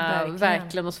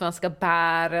 Verkligen, de svenska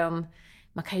bären.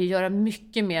 Man kan ju göra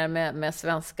mycket mer med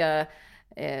svenska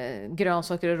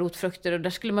grönsaker och rotfrukter. Och där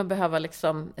skulle man behöva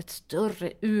liksom ett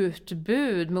större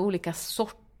utbud med olika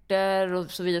sorter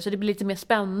och så vidare. Så det blir lite mer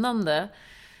spännande.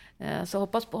 Så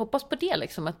hoppas på det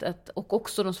liksom. Och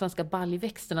också de svenska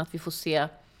baljväxterna, att vi får se.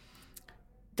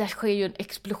 Där sker ju en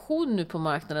explosion nu på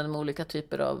marknaden med olika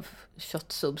typer av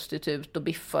köttsubstitut och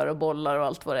biffar och bollar och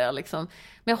allt vad det är liksom.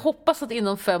 Men jag hoppas att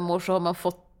inom 5 år så har man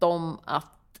fått dem att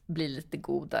bli lite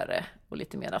godare och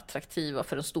lite mer attraktiva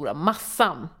för den stora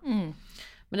massan.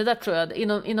 Men det där tror jag,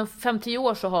 inom 5-10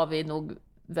 år så har vi nog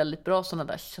väldigt bra sådana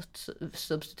där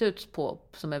köttsubstitut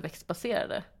som är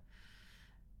växtbaserade.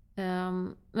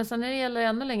 Men sen när det gäller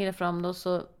ännu längre fram då,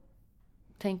 så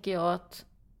tänker jag att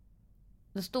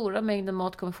den stora mängden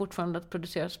mat kommer fortfarande att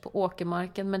produceras på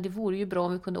åkermarken, men det vore ju bra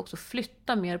om vi kunde också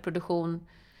flytta mer produktion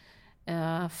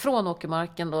från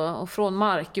åkermarken då, och från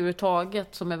mark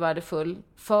överhuvudtaget som är värdefull,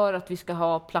 för att vi ska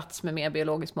ha plats med mer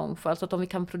biologisk mångfald. Så att om vi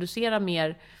kan producera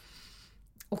mer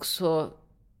också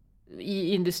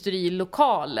i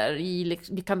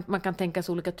industrilokaler, man kan tänka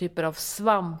sig olika typer av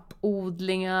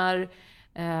svampodlingar,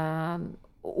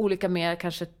 olika mer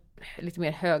kanske lite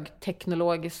mer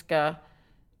högteknologiska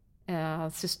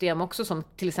system också, som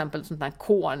till exempel sånt här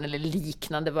korn eller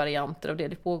liknande varianter av det.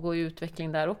 Det pågår ju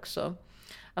utveckling där också.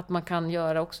 Att man kan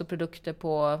göra också produkter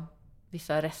på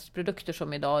vissa restprodukter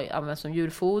som idag används som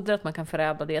djurfoder, att man kan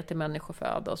förädla det till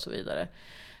människoföda och så vidare.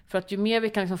 För att ju mer vi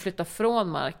kan liksom flytta från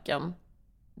marken,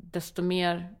 desto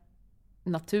mer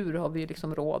natur har vi ju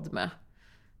liksom råd med.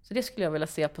 Så det skulle jag vilja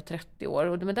se på 30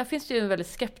 år. Men där finns det ju en väldigt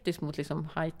skeptisk mot liksom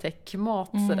high-tech-mat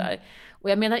sådär. Och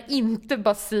jag menar inte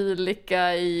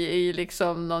basilika i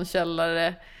liksom någon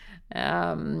källare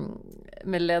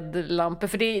med LED-lampor.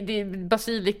 För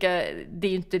basilika, det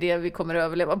är inte det vi kommer att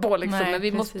överleva på. Liksom.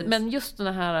 Nej, men just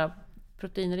den här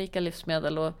proteinrika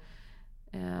livsmedel och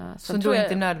som då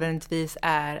inte nödvändigtvis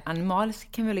är animaliska,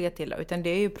 kan vi lägga till, utan det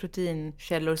är ju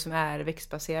proteinkällor som är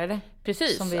växtbaserade.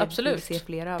 Precis, som vi absolut. Vill se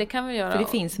fler av. Det kan vi göra. För det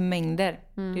finns mängder.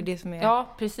 Det är det som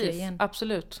är grejen.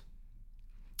 Absolut.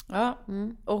 Ja,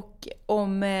 och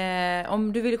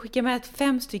om du vill skicka med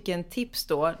 5 stycken tips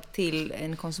då till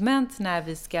en konsument när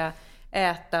vi ska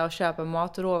äta och köpa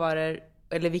mat och råvaror,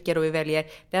 eller vilka då vi väljer,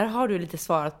 där har du lite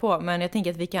svarat på, men jag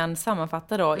tänker att vi kan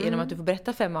sammanfatta då genom att du får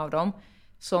berätta 5 av dem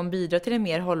som bidrar till en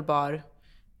mer hållbar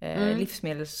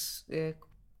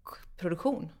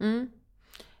livsmedelsproduktion.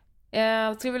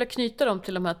 Jag skulle vilja knyta dem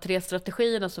till de här 3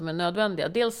 strategierna som är nödvändiga.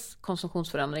 Dels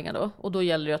konsumtionsförändringar då, och då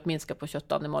gäller det att minska på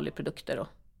kött och animalieprodukter då.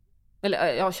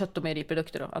 Eller kött och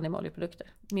mejeriprodukter då, animalieprodukter.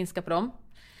 Minska på dem.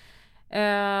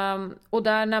 Och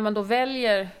där när man då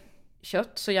väljer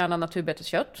kött, så gärna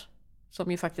naturbeteskött,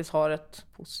 som ju faktiskt har ett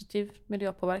positiv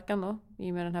miljöpåverkan då,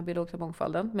 i och med den här biologiska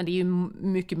mångfalden. Men det är ju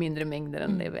mycket mindre mängder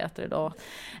än det vi äter idag.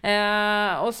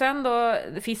 Och sen då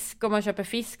fisk, om man köper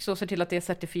fisk, så ser till att det är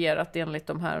certifierat enligt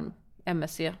de här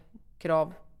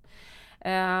MSC-krav.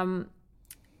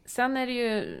 Sen är det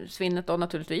ju svinnet då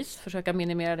naturligtvis, försöka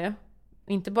minimera det.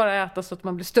 Inte bara äta så att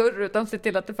man blir större, utan se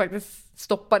till att det faktiskt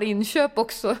stoppar inköp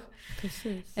också.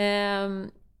 Precis.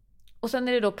 Och sen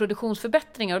är det då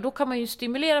produktionsförbättringar, och då kan man ju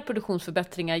stimulera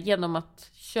produktionsförbättringar genom att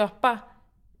köpa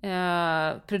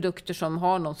produkter som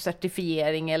har någon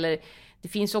certifiering, eller det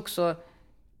finns också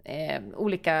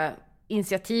olika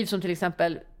initiativ som till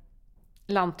exempel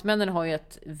Lantmännen har ju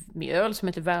ett mjöl som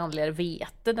heter vänligare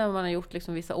vete, där man har gjort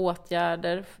liksom vissa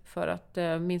åtgärder för att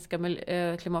minska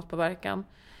klimatpåverkan.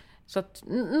 Så att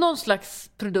någon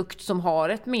slags produkt som har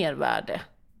ett mervärde.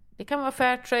 Det kan vara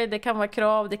Fairtrade, det kan vara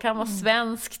Krav, det kan vara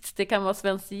svenskt, det kan vara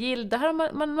svenskt gill. Det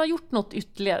här man har gjort något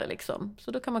ytterligare liksom.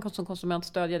 Så då kan man som konsument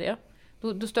stödja det.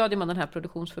 Då stödjer man den här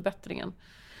produktionsförbättringen.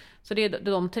 Så det är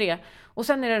de 3. Och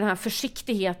sen är det den här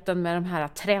försiktigheten med de här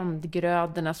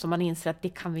trendgrödorna som man inser att det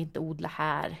kan vi inte odla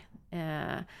här.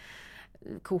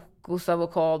 Kokos,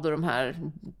 avokado, de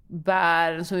här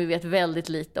bären som vi vet väldigt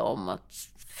lite om. Att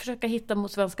försöka hitta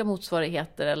mot svenska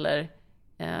motsvarigheter eller...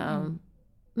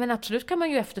 Men absolut kan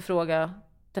man ju efterfråga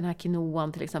den här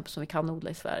quinoan till exempel som vi kan odla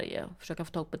i Sverige och försöka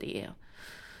få tag på det.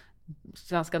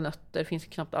 Svenska nötter finns ju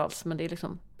knappt alls, men det är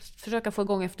liksom försöka få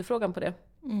igång efterfrågan på det.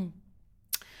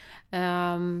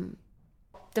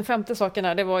 Den 5:e saken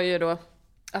här, det var ju då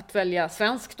att välja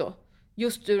svenskt då.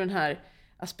 Just ur den här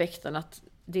aspekten att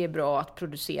det är bra att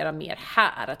producera mer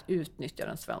här, att utnyttja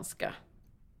den svenska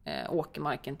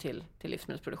åkermarken till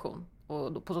livsmedelsproduktion.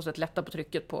 Och då på så sätt lätta på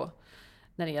trycket på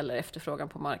när det gäller efterfrågan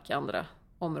på mark i andra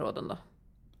områden då.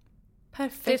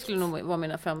 Perfekt. Det skulle nog vara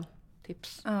mina 5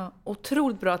 tips. Ja,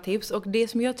 otroligt bra tips. Och det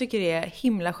som jag tycker är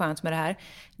himla skönt med det här,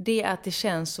 det är att det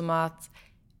känns som att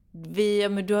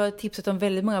du har tipsat om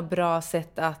väldigt många bra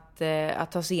sätt att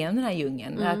ta sig igenom den här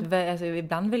djungeln. Att,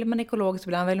 ibland väljer man ekologiskt,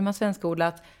 ibland väljer man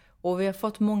svenskodlat. Och vi har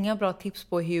fått många bra tips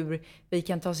på hur vi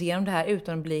kan ta oss igenom det här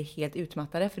utan att bli helt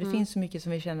utmattade. För det finns så mycket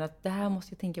som vi känner att det här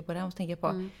måste jag tänka på, det här måste jag tänka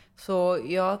på. Så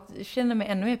jag känner mig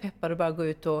ännu mer peppad att bara gå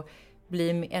ut och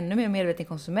bli ännu mer medveten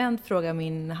konsument. Fråga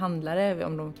min handlare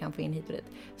om de kan få in hit och dit.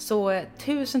 Så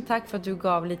tusen tack för att du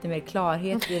gav lite mer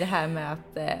klarhet i det här med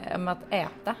att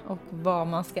äta och vad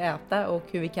man ska äta och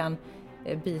hur vi kan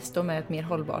bistå med ett mer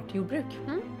hållbart jordbruk.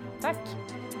 Tack!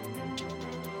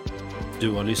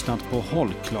 Du har lyssnat på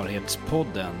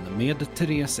Hållklarhetspodden med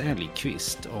Therese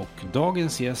Elgqvist och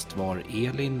dagens gäst var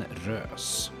Elin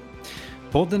Rös.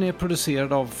 Podden är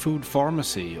producerad av Food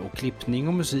Pharmacy och klippning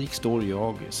och musik står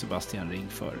jag, Sebastian Ring,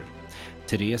 för.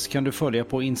 Therese kan du följa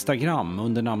på Instagram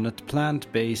under namnet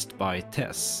Plant-Based by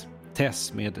Tess.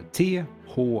 Tess med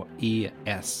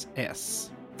THESS.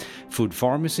 Food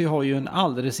Pharmacy har ju en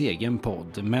alldeles egen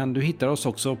podd, men du hittar oss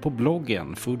också på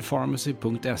bloggen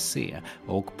foodpharmacy.se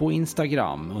och på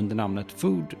Instagram under namnet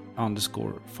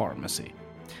food_pharmacy.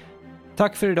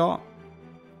 Tack för idag!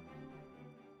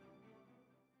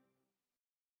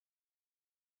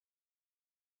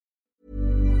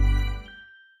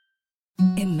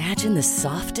 Imagine the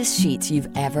softest sheets you've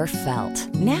ever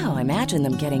felt. Now imagine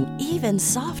them getting even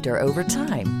softer over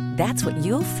time. That's what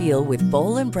you'll feel with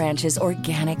Boll & Branch's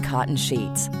organic cotton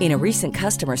sheets. In a recent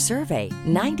customer survey,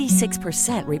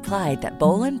 96% replied that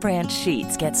Boll & Branch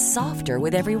sheets get softer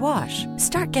with every wash.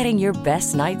 Start getting your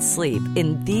best night's sleep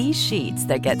in these sheets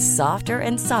that get softer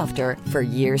and softer for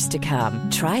years to come.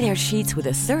 Try their sheets with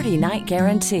a 30-night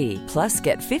guarantee. Plus,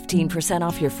 get 15%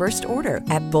 off your first order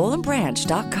at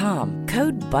bollandbranch.com.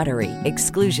 Code BUTTERY.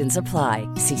 Exclusions apply.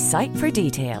 See site for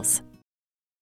details.